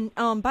 Yeah, and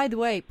by the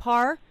way,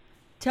 Par,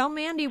 tell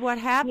Mandy what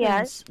happens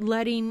Yes.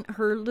 letting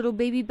her little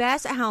baby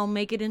basset hound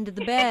make it into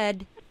the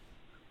bed.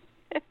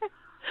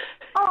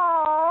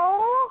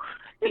 Oh.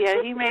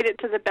 Yeah, he made it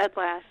to the bed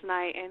last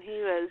night, and he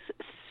was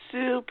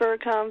super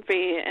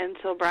comfy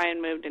until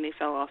Brian moved and he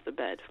fell off the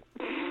bed.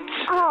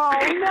 Oh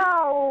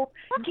no!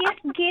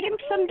 Get him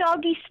some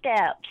doggy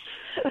steps.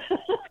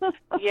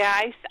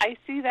 Yeah, I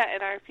see that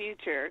in our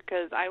future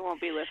because I won't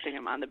be lifting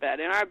him on the bed,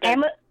 and our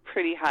bed's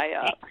pretty high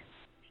up.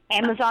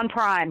 Amazon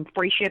Prime,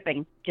 free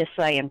shipping. Just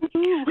saying.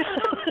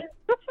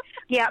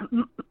 Yeah,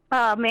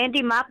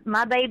 Mandy,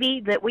 my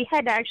baby that we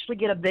had to actually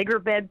get a bigger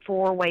bed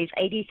for weighs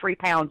 83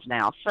 pounds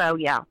now. So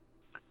yeah,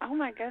 Oh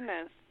my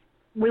goodness.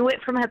 we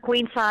went from a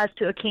queen size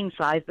to a king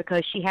size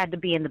because she had to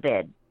be in the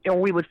bed or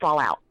we would fall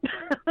out.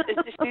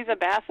 Is she a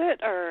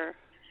Basset or?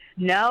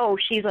 No,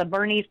 she's a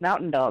Bernese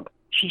Mountain Dog.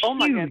 She's Oh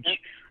my huge.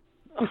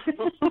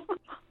 goodness.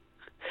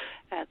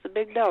 That's a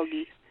big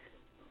doggy.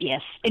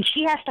 Yes, and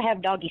she has to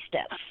have doggy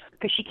steps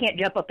because she can't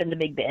jump up in the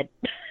big bed.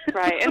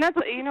 Right, and that's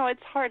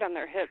it's hard on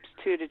their hips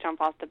too to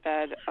jump off the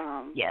bed.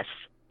 Yes.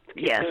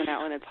 Keep Yes. doing that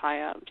when it's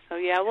high up. So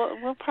yeah,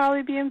 we'll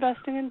probably be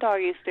investing in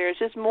doggy stairs.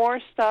 Just more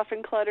stuff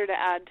and clutter to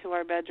add to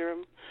our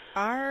bedroom.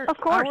 Of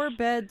course. Our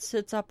bed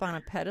sits up on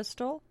a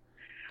pedestal,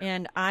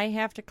 and I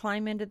have to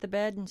climb into the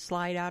bed and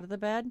slide out of the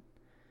bed.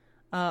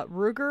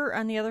 Ruger,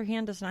 on the other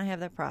hand, does not have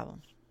that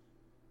problem.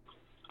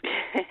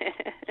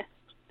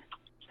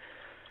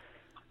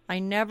 I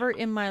never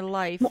in my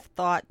life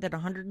thought that a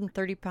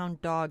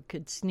 130-pound dog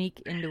could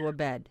sneak into a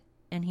bed,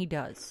 and he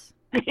does.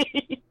 I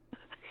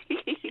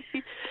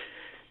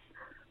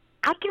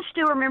can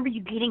still remember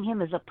you getting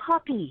him as a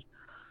puppy.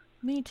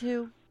 Me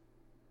too.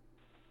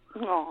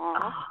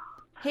 Aww.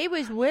 He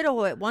was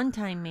little at one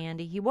time,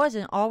 Mandy. He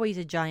wasn't always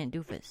a giant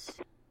doofus.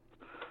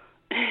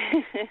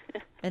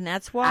 And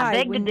that's why I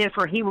beg to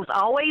differ. He was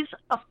always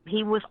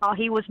he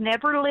was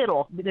never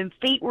little. The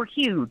feet were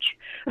huge.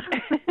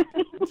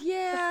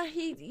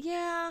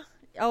 Yeah.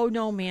 Oh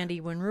no, Mandy.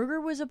 When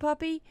Ruger was a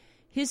puppy,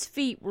 his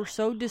feet were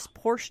so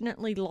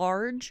disproportionately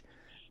large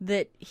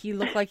that he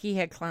looked like he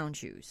had clown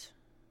shoes.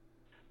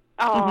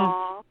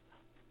 Aww.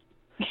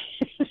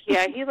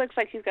 Yeah, he looks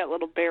like he's got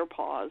little bear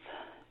paws.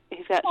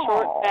 He's got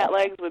short, fat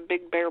legs with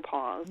big bear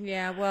paws.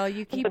 Yeah, well,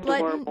 you keep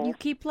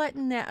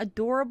letting that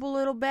adorable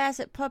little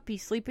basset puppy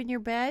sleep in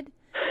your bed,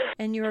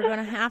 and you are going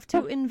to have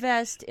to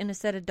invest in a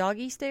set of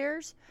doggy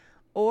stairs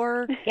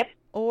or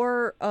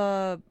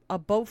a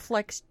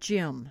Bowflex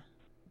gym,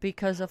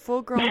 because a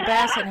full-grown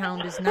basset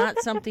hound is not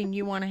something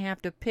you want to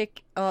have to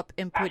pick up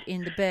and put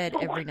into bed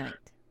every night.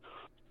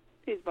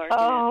 He's barking.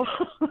 Oh.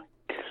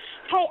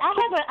 Hey,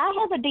 I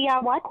have a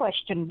DIY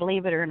question,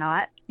 believe it or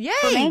not. Yay!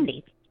 For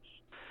Mandy.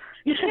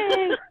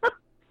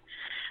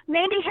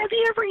 Mandy, have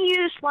you ever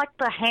used like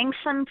the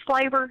Hangson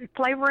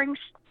flavorings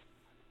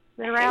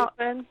that are out?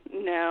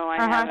 No, I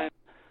haven't.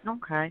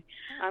 Okay.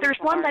 There's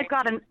one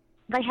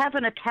they have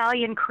an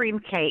Italian cream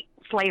cake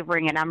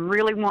flavoring, and I'm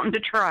really wanting to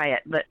try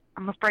it, but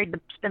I'm afraid to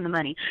spend the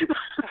money.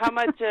 How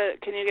much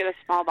can you get a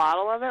small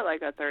bottle of it,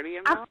 like a 30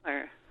 ml?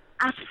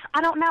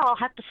 I don't know. I'll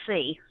have to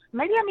see.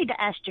 Maybe I need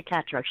to ask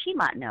Jacatro. She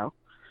might know.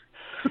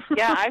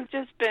 Yeah, I've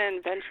just been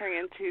venturing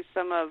into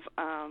some of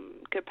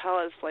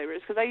Capella's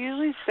flavors, because I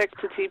usually stick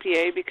to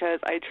TPA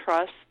because I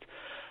trust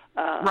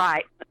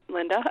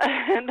Linda.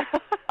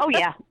 Oh,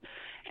 yeah.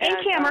 And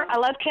Kimmer. I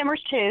love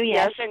Kimmer's, too,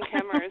 yes. Yes, and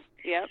Kimmer's,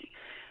 yep.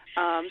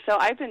 So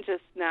I've been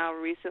just now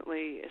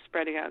recently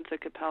spreading out into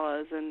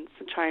Capella's and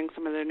trying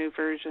some of their new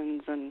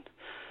versions.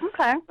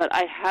 Okay. But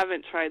I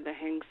haven't tried the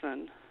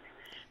Hangson.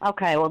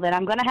 Okay, well, then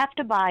I'm going to have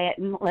to buy it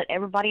and let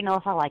everybody know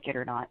if I like it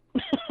or not.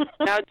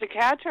 Now,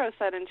 Jacatro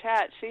said in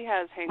chat she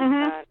has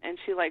Hangson, and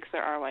she likes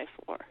their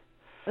RY4.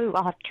 Ooh,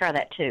 I'll have to try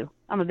that, too.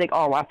 I'm a big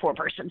RY4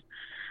 person.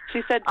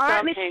 She said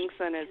some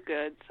Hangson is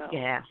good. So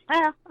yeah.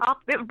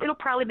 It'll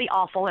probably be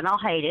awful, and I'll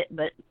hate it,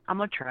 but I'm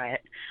going to try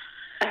it.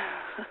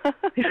 All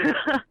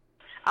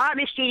right,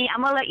 Miss Jeannie,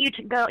 I'm going to let you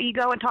go. You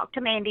go and talk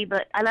to Mandy,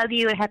 but I love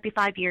you and happy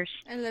 5 years.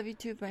 I love you,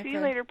 too, my friend. See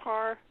you later,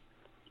 Par.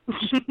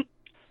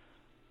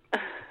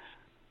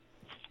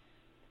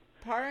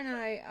 Par and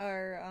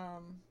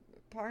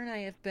I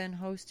have been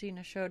hosting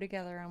a show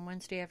together on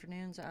Wednesday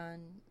afternoons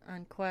on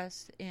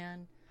Quest,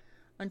 and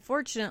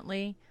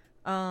unfortunately,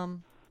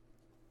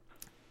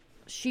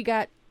 she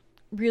got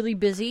really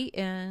busy,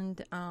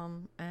 and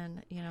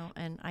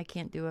I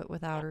can't do it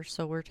without her,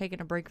 so we're taking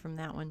a break from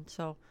that one.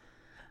 So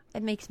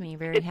it makes me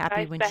very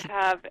happy when she.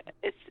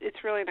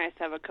 It's really nice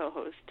to have a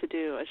co-host to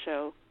do a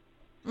show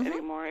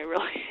anymore. It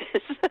really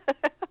is.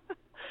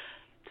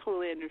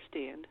 Totally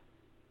understand.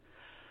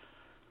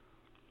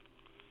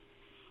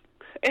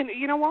 And,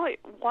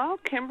 while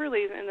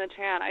Kimberly's in the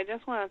chat, I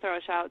just want to throw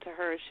a shout out to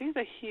her. She's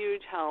a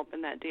huge help in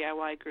that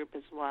DIY group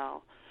as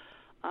well.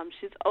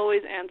 She's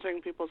always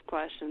answering people's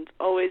questions,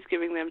 always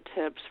giving them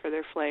tips for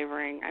their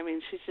flavoring. I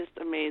mean, she's just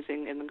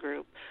amazing in the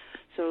group.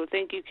 So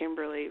thank you,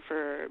 Kimberly,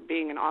 for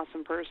being an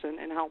awesome person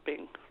and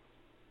helping.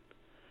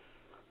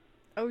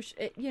 Oh,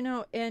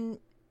 and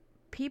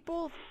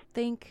people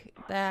think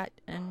that,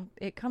 and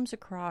it comes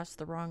across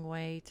the wrong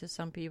way to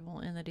some people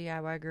in the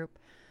DIY group.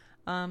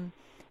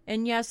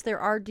 And yes, there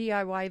are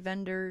DIY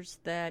vendors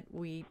that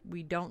we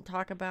don't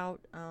talk about.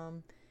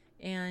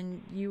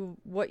 And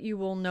what you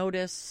will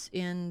notice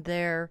in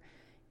there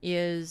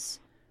is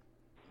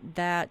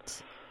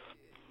that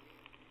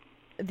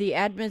the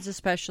admins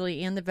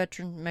especially and the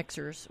veteran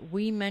mixers,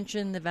 we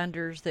mention the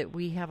vendors that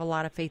we have a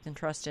lot of faith and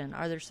trust in.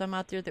 Are there some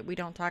out there that we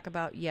don't talk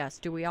about? Yes.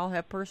 Do we all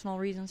have personal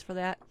reasons for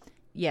that?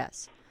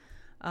 Yes.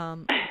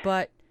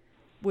 But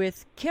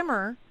with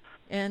Kimmer,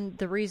 and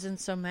the reason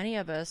so many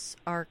of us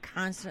are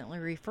constantly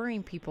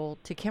referring people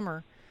to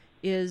Kimmer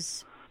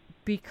is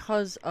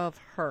because of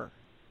her.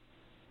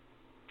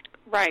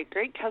 Right.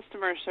 Great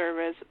customer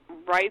service,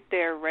 right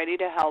there, ready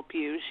to help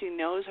you. She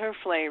knows her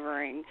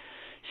flavoring.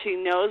 She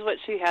knows what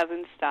she has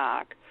in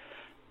stock.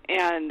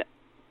 And,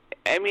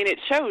 I mean, it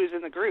shows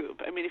in the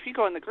group. I mean, if you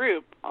go in the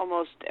group,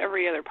 almost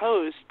every other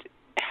post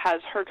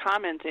has her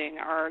commenting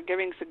or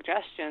giving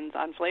suggestions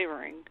on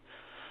flavoring.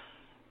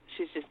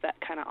 She's just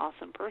that kind of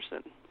awesome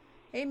person.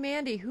 Hey,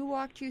 Mandy, who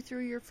walked you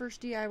through your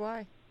first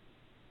DIY?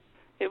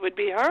 It would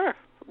be her,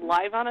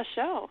 live on a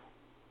show.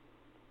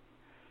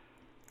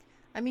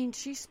 I mean,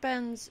 she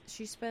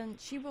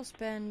will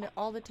spend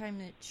all the time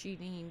that she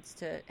needs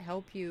to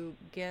help you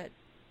get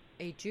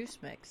a juice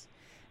mix.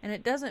 And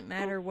it doesn't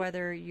matter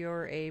whether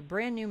you're a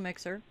brand new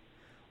mixer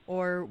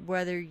or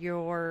whether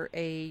you're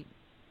a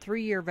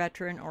 3-year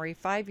veteran or a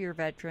 5-year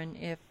veteran,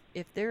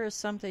 if there is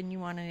something you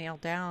want to nail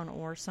down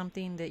or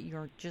something that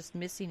you're just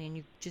missing and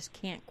you just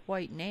can't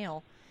quite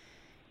nail,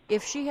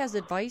 if she has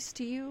advice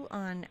to you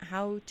on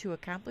how to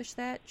accomplish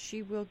that,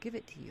 she will give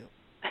it to you.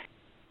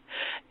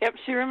 Yep,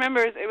 she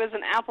remembers it was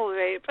an apple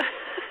vape.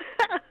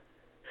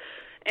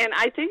 And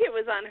I think it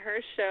was on her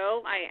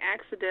show. I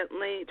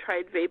accidentally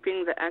tried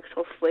vaping the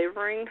actual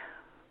flavoring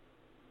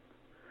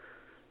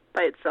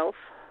by itself.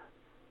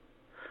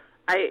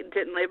 I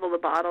didn't label the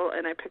bottle,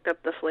 and I picked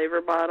up the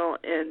flavor bottle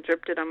and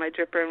dripped it on my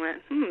dripper and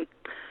went,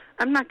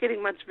 I'm not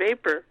getting much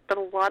vapor, but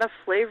a lot of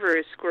flavor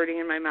is squirting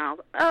in my mouth.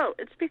 Oh,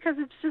 it's because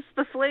it's just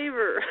the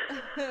flavor.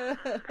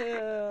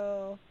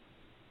 Ew.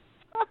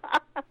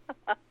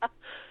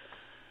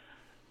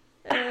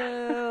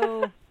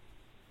 Ew.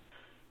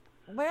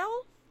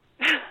 Well,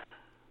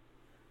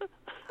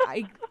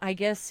 I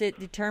guess it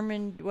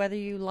determined whether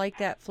you like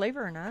that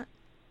flavor or not.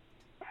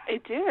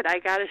 It did. I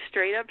got a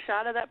straight-up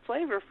shot of that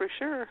flavor for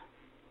sure.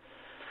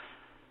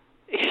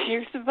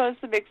 You're supposed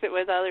to mix it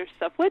with other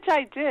stuff, which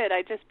I did.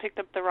 I just picked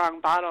up the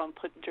wrong bottle and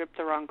dripped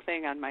the wrong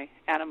thing on my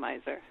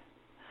atomizer.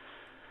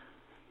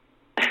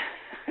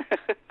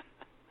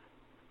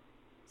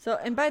 So,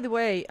 and by the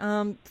way,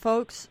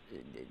 folks,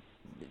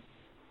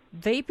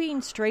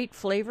 vaping straight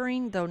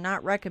flavoring, though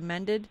not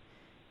recommended,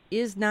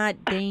 is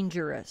not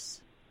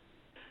dangerous.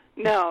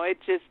 No, it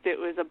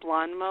was a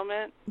blonde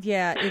moment.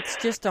 Yeah, it's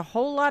just a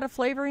whole lot of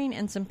flavoring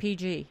and some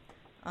PG.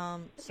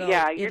 So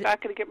yeah, you're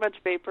not going to get much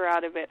vapor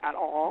out of it at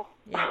all.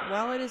 Yeah,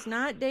 well, it is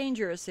not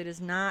dangerous. It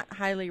is not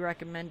highly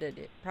recommended.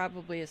 It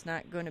probably is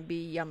not going to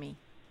be yummy.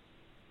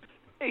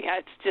 Yeah,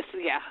 it's just,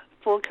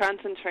 full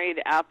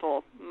concentrated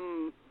apple.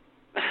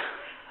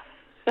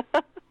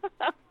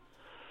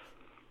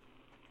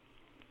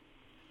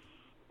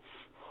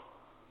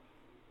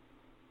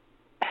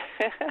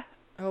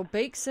 Oh,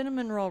 baked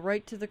cinnamon roll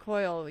right to the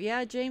coil.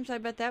 Yeah, James, I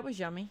bet that was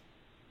yummy.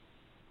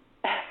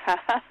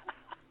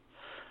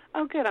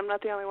 Oh, good. I'm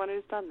not the only one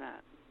who's done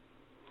that.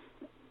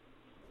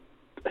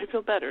 I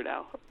feel better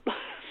now.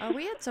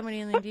 We had somebody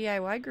in the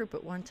DIY group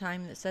at one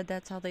time that said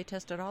that's how they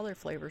tested all their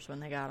flavors when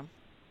they got them.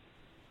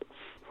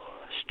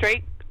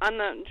 Straight on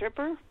the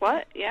dripper?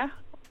 What? Yeah?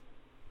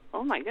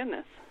 Oh, my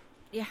goodness.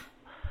 Yeah.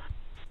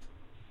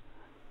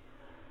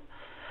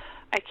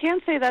 I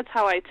can't say that's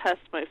how I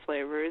test my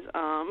flavors.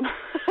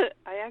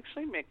 I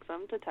actually mix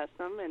them to test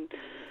them, and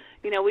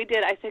we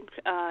did. I think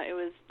it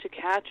was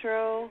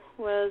Chicatro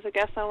was a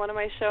guest on one of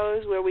my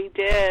shows where we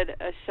did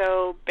a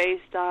show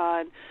based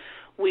on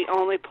we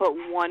only put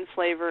one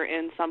flavor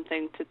in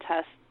something to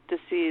test to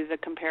see the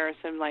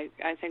comparison. Like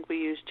I think we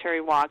used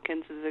Cherry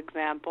Watkins as an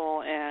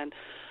example, and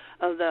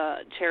the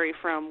cherry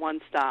from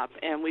One Stop,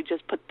 and we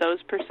just put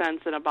those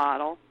percents in a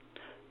bottle,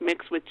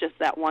 mixed with just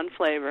that one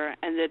flavor,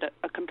 and did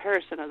a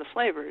comparison of the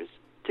flavors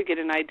to get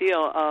an idea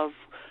of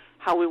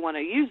how we want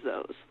to use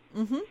those.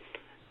 Mm-hmm.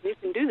 You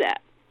can do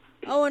that.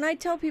 Oh, and I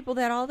tell people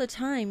that all the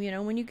time.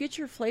 When you get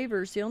your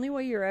flavors, the only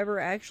way you're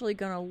ever actually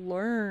going to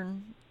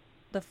learn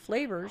the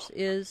flavors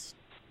is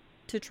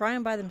to try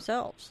them by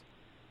themselves.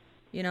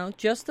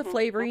 Just the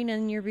flavoring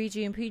and your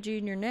VG and PG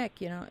in your neck.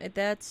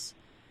 That's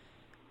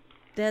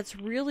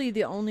really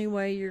the only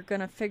way you're going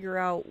to figure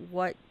out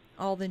what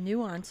all the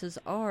nuances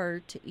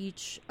are to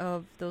each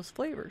of those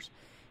flavors.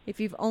 If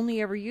you've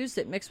only ever used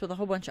it mixed with a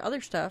whole bunch of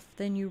other stuff,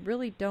 then you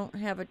really don't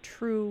have a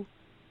true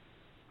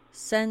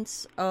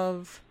sense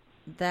of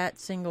that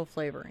single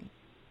flavoring.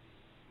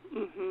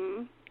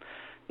 Mm-hmm.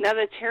 Now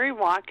the Cherry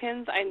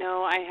Watkins, I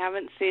know I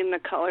haven't seen the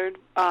colored,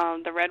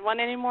 the red one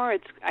anymore.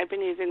 I've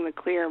been using the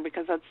clear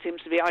because that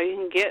seems to be all you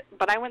can get.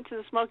 But I went to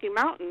the Smoky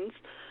Mountains,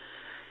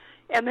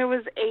 and there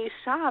was a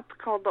shop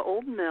called the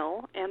Old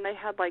Mill, and they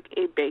had like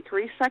a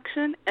bakery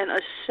section and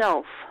a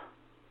shelf.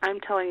 I'm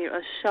telling you,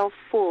 a shelf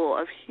full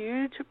of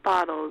huge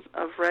bottles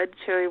of red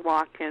Cherry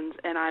Watkins,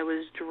 and I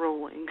was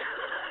drooling.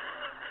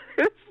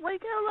 It's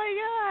like, oh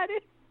my God,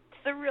 it's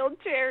the real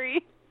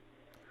cherry.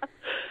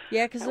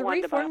 Yeah, because the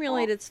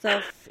reformulated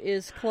stuff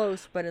is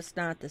close, but it's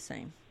not the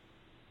same.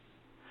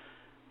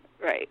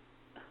 Right.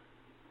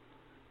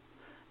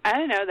 I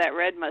don't know, that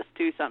red must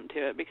do something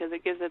to it because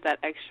it gives it that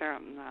extra, I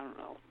don't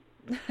know.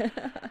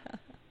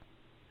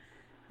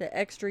 The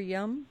extra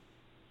yum?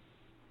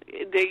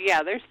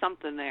 Yeah, there's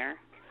something there.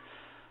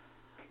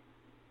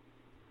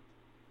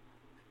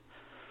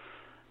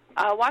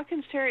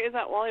 Watkins Cherry is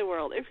at Wally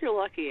World, if you're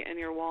lucky and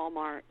your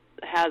Walmart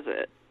has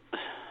it.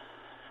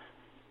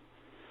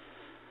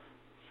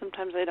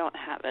 Sometimes they don't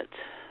have it.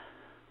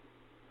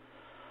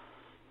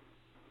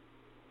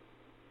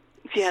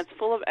 Yeah, it's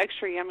full of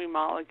extra yummy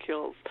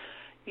molecules.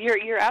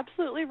 You're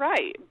absolutely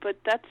right, but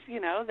that's,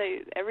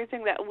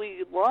 everything that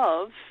we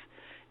love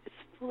is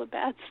full of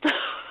bad stuff.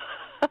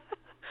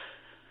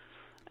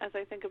 As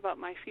I think about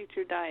my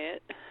future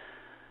diet.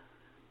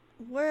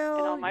 Well,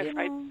 and all my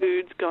fried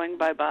foods going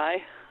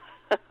bye-bye.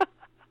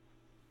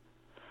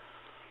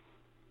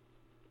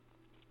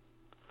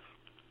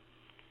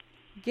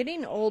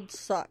 Getting old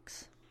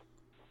sucks.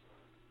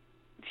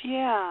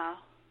 Yeah.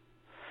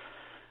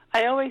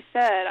 I always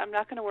said I'm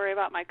not going to worry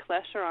about my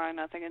cholesterol or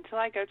nothing until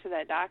I go to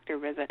that doctor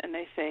visit and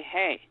they say,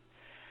 hey,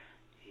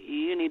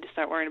 you need to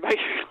start worrying about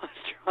your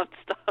cholesterol and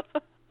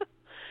stuff.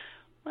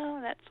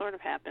 Well, that sort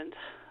of happened.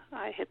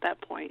 I hit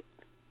that point.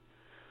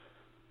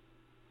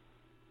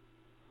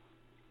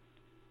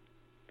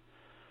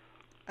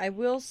 I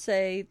will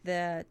say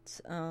that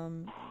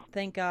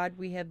thank God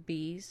we have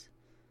bees,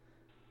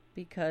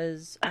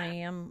 because I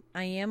am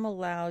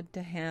allowed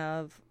to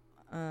have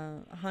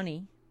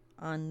honey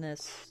on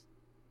this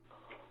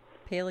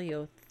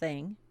paleo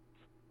thing.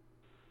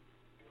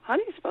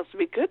 Honey's supposed to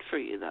be good for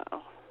you,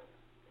 though.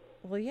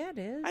 Well, yeah, it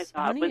is. I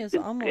thought Honey is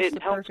almost the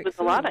helps perfect with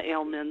food. a lot of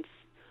ailments.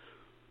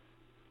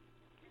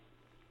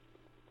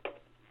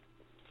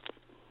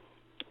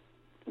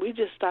 We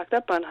just stocked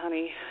up on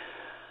honey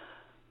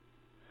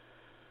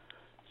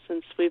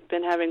since we've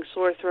been having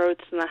sore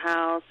throats in the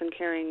house and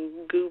carrying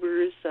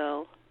goobers,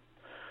 so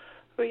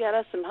we got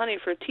us some honey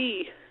for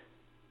tea.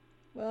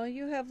 Well,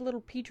 you have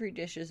little petri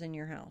dishes in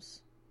your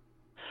house.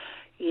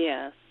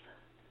 Yes.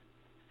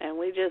 And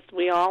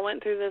we all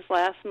went through this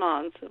last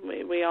month.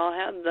 We all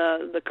had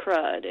the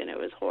crud, and it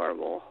was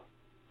horrible.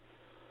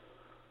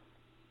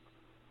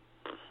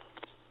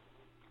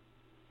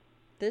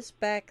 This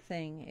back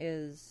thing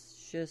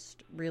is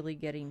just really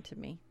getting to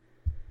me.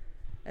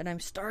 And I'm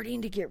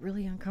starting to get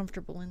really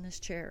uncomfortable in this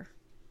chair.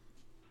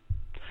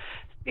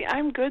 See,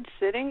 I'm good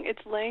sitting.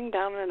 It's laying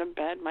down in a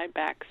bed, my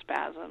back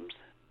spasms.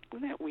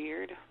 Isn't that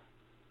weird?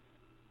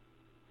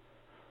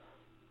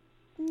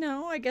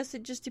 No, I guess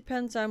it just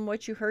depends on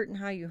what you hurt and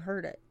how you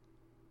hurt it.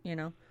 You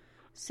know,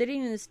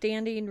 sitting and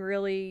standing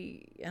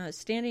really,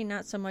 standing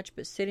not so much,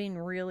 but sitting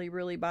really,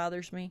 really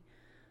bothers me.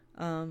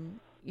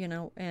 You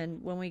know,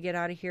 and when we get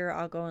out of here,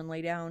 I'll go and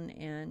lay down,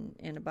 and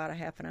in about a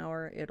half an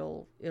hour,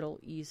 it'll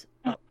ease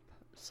up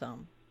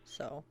some.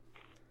 So.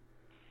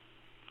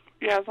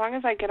 Yeah, as long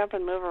as I get up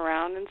and move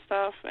around and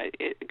stuff,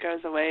 it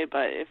goes away.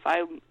 But if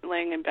I'm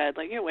laying in bed,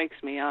 like, it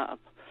wakes me up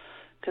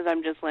because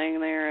I'm just laying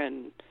there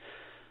and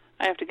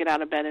I have to get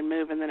out of bed and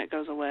move, and then it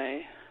goes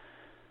away.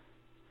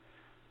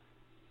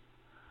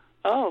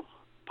 Oh,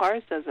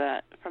 Pars does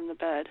that from the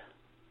bed.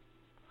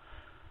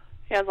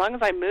 Yeah, as long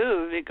as I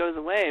move, it goes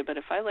away. But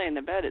if I lay in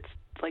the bed, it's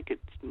like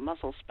it's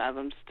muscle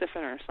spasms,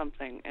 stiffen or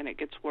something, and it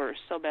gets worse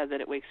so bad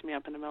that it wakes me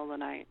up in the middle of the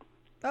night.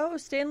 Oh,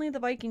 Stanley the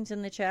Viking's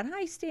in the chat.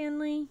 Hi,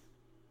 Stanley.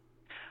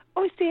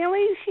 Oh,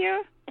 Stanley's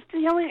here?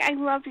 Stanley, I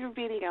love your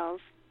videos.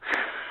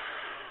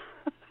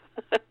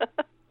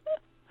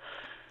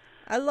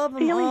 I love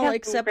them Stanley all has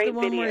except some the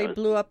great one where he videos.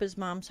 blew up his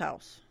mom's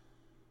house.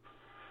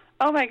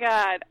 Oh, my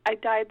God. I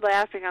died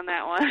laughing on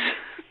that one.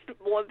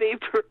 More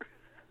vapor.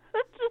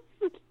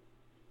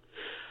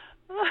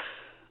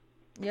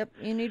 Yep,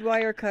 you need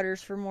wire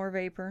cutters for more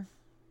vapor.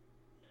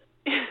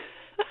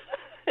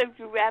 If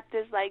you wrap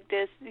this like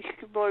this, you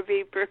get more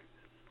vapor.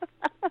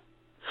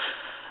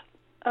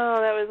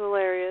 Oh, that was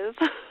hilarious.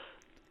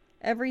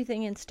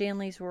 Everything in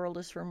Stanley's world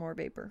is for more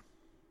vapor.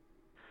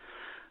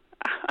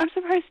 I'm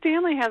surprised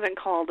Stanley hasn't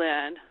called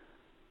in.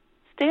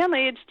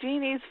 Stanley, it's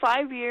Jeannie's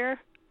 5-year.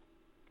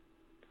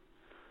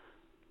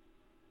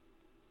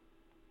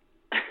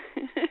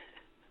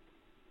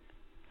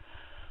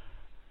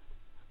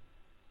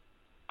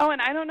 Oh, and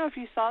I don't know if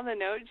you saw the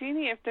note,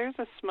 Jeannie. If there's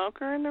a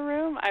smoker in the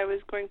room, I was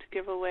going to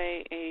give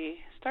away a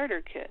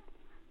starter kit.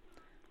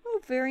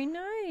 Oh, very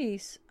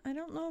nice. I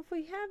don't know if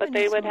we have But any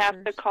they would have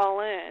to smokers.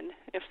 call in.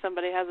 If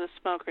somebody has a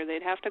smoker,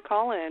 they'd have to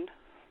call in.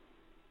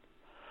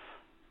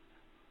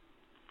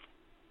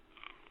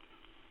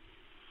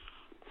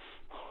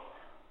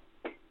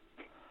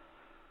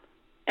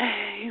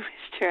 You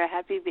wished her a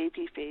happy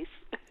baby face.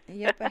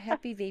 Yep, a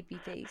happy vapey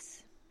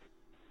face.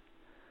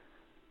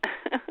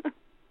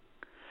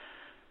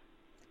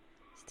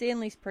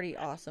 Stanley's pretty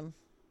awesome.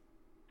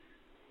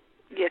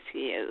 Yes,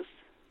 he is.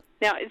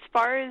 Now, as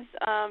far as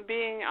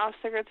being off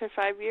cigarettes for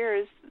 5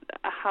 years,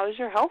 how's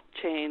your health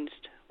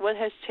changed? What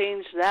has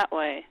changed that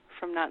way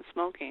from not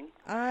smoking?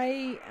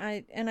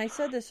 I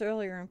said this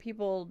earlier,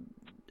 and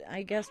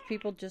I guess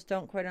people just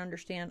don't quite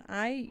understand.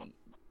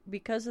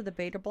 Because of the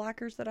beta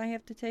blockers that I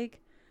have to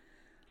take,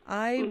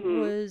 I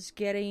was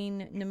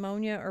getting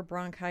pneumonia or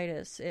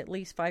bronchitis at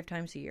least 5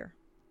 times a year,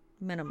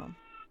 minimum.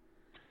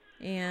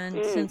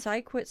 And since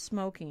I quit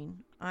smoking,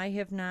 I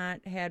have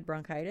not had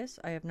bronchitis.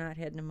 I have not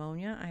had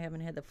pneumonia. I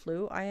haven't had the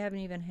flu. I haven't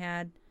even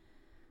had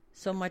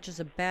so much as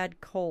a bad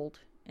cold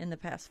in the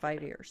past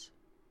 5 years.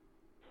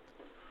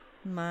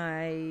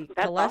 My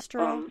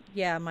cholesterol,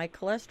 awesome. My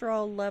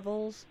cholesterol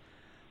levels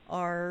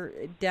are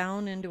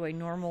down into a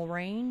normal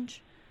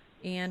range,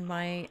 and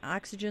my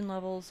oxygen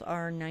levels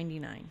are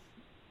 99.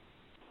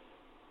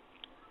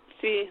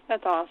 See,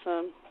 that's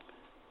awesome.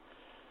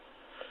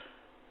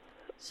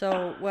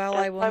 So while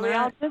I will That's why we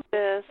all not, did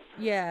this.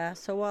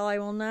 so while I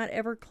will not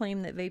ever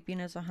claim that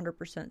vaping is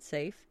 100%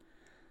 safe,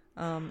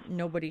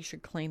 nobody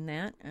should claim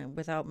that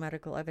without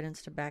medical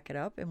evidence to back it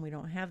up, and we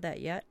don't have that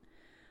yet.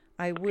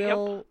 I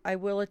will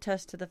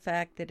attest to the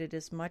fact that it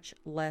is much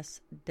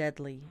less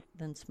deadly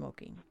than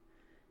smoking.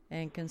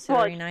 And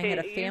considering Well, I had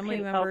a you family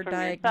can tell member from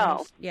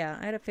diagnosed,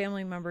 yourself. I had a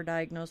family member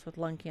diagnosed with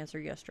lung cancer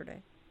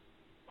yesterday.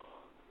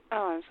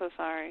 Oh, I'm so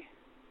sorry.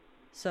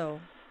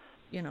 So,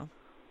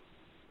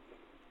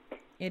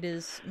 it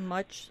is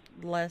much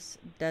less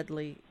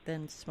deadly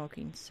than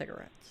smoking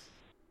cigarettes.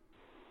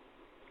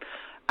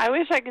 I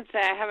wish I could say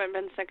I haven't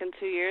been sick in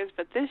 2 years,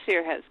 but this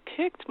year has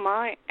kicked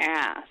my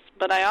ass.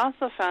 But I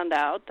also found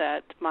out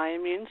that my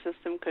immune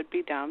system could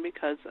be down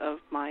because of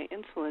my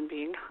insulin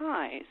being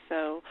high.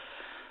 So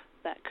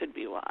that could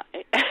be why.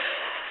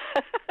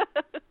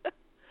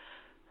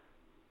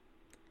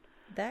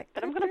 That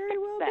but I'm could gonna very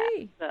fix well that,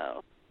 be.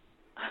 So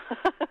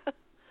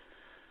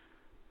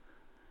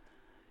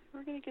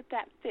we're going to get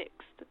that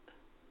fixed.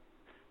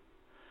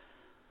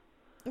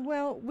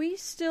 Well, we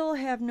still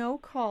have no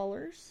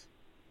callers.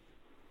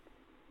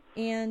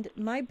 And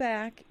my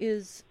back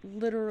is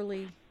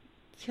literally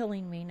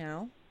killing me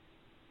now.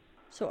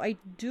 So I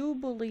do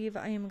believe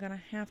I am going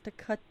to have to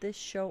cut this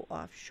show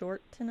off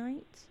short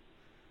tonight.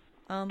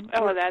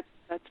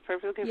 That's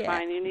perfectly Yeah.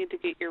 fine. You need to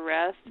get your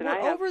rest. And We're I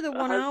have over the a 1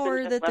 husband hour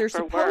just that left they're for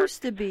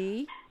supposed work. to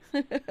be.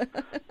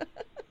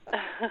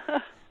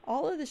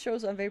 All of the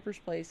shows on Vapor's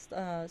Place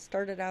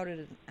started out at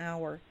an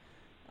hour.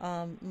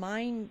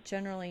 Mine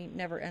generally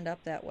never end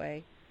up that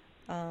way.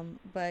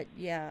 But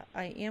yeah,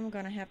 I am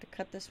going to have to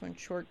cut this one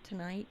short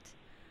tonight.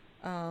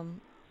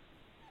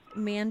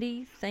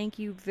 Mandy, thank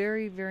you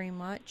very, very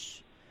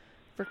much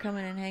for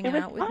coming and hanging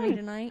out with me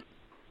tonight.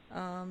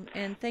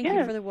 And thank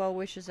you for the well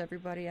wishes,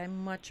 everybody. I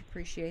much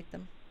appreciate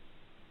them.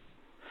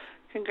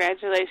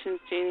 Congratulations,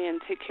 Jeannie,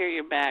 and take care of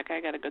your back.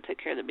 I got to go take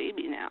care of the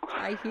baby now.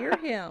 I hear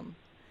him.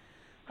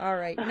 All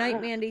right.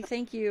 Night, Mandy.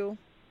 Thank you.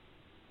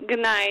 Good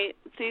night.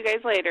 See you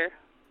guys later.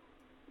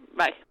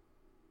 Bye.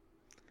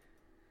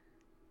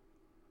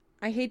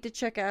 I hate to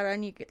check out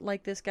on you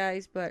like this,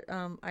 guys, but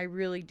I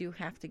really do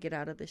have to get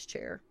out of this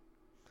chair.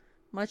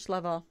 Much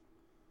love all.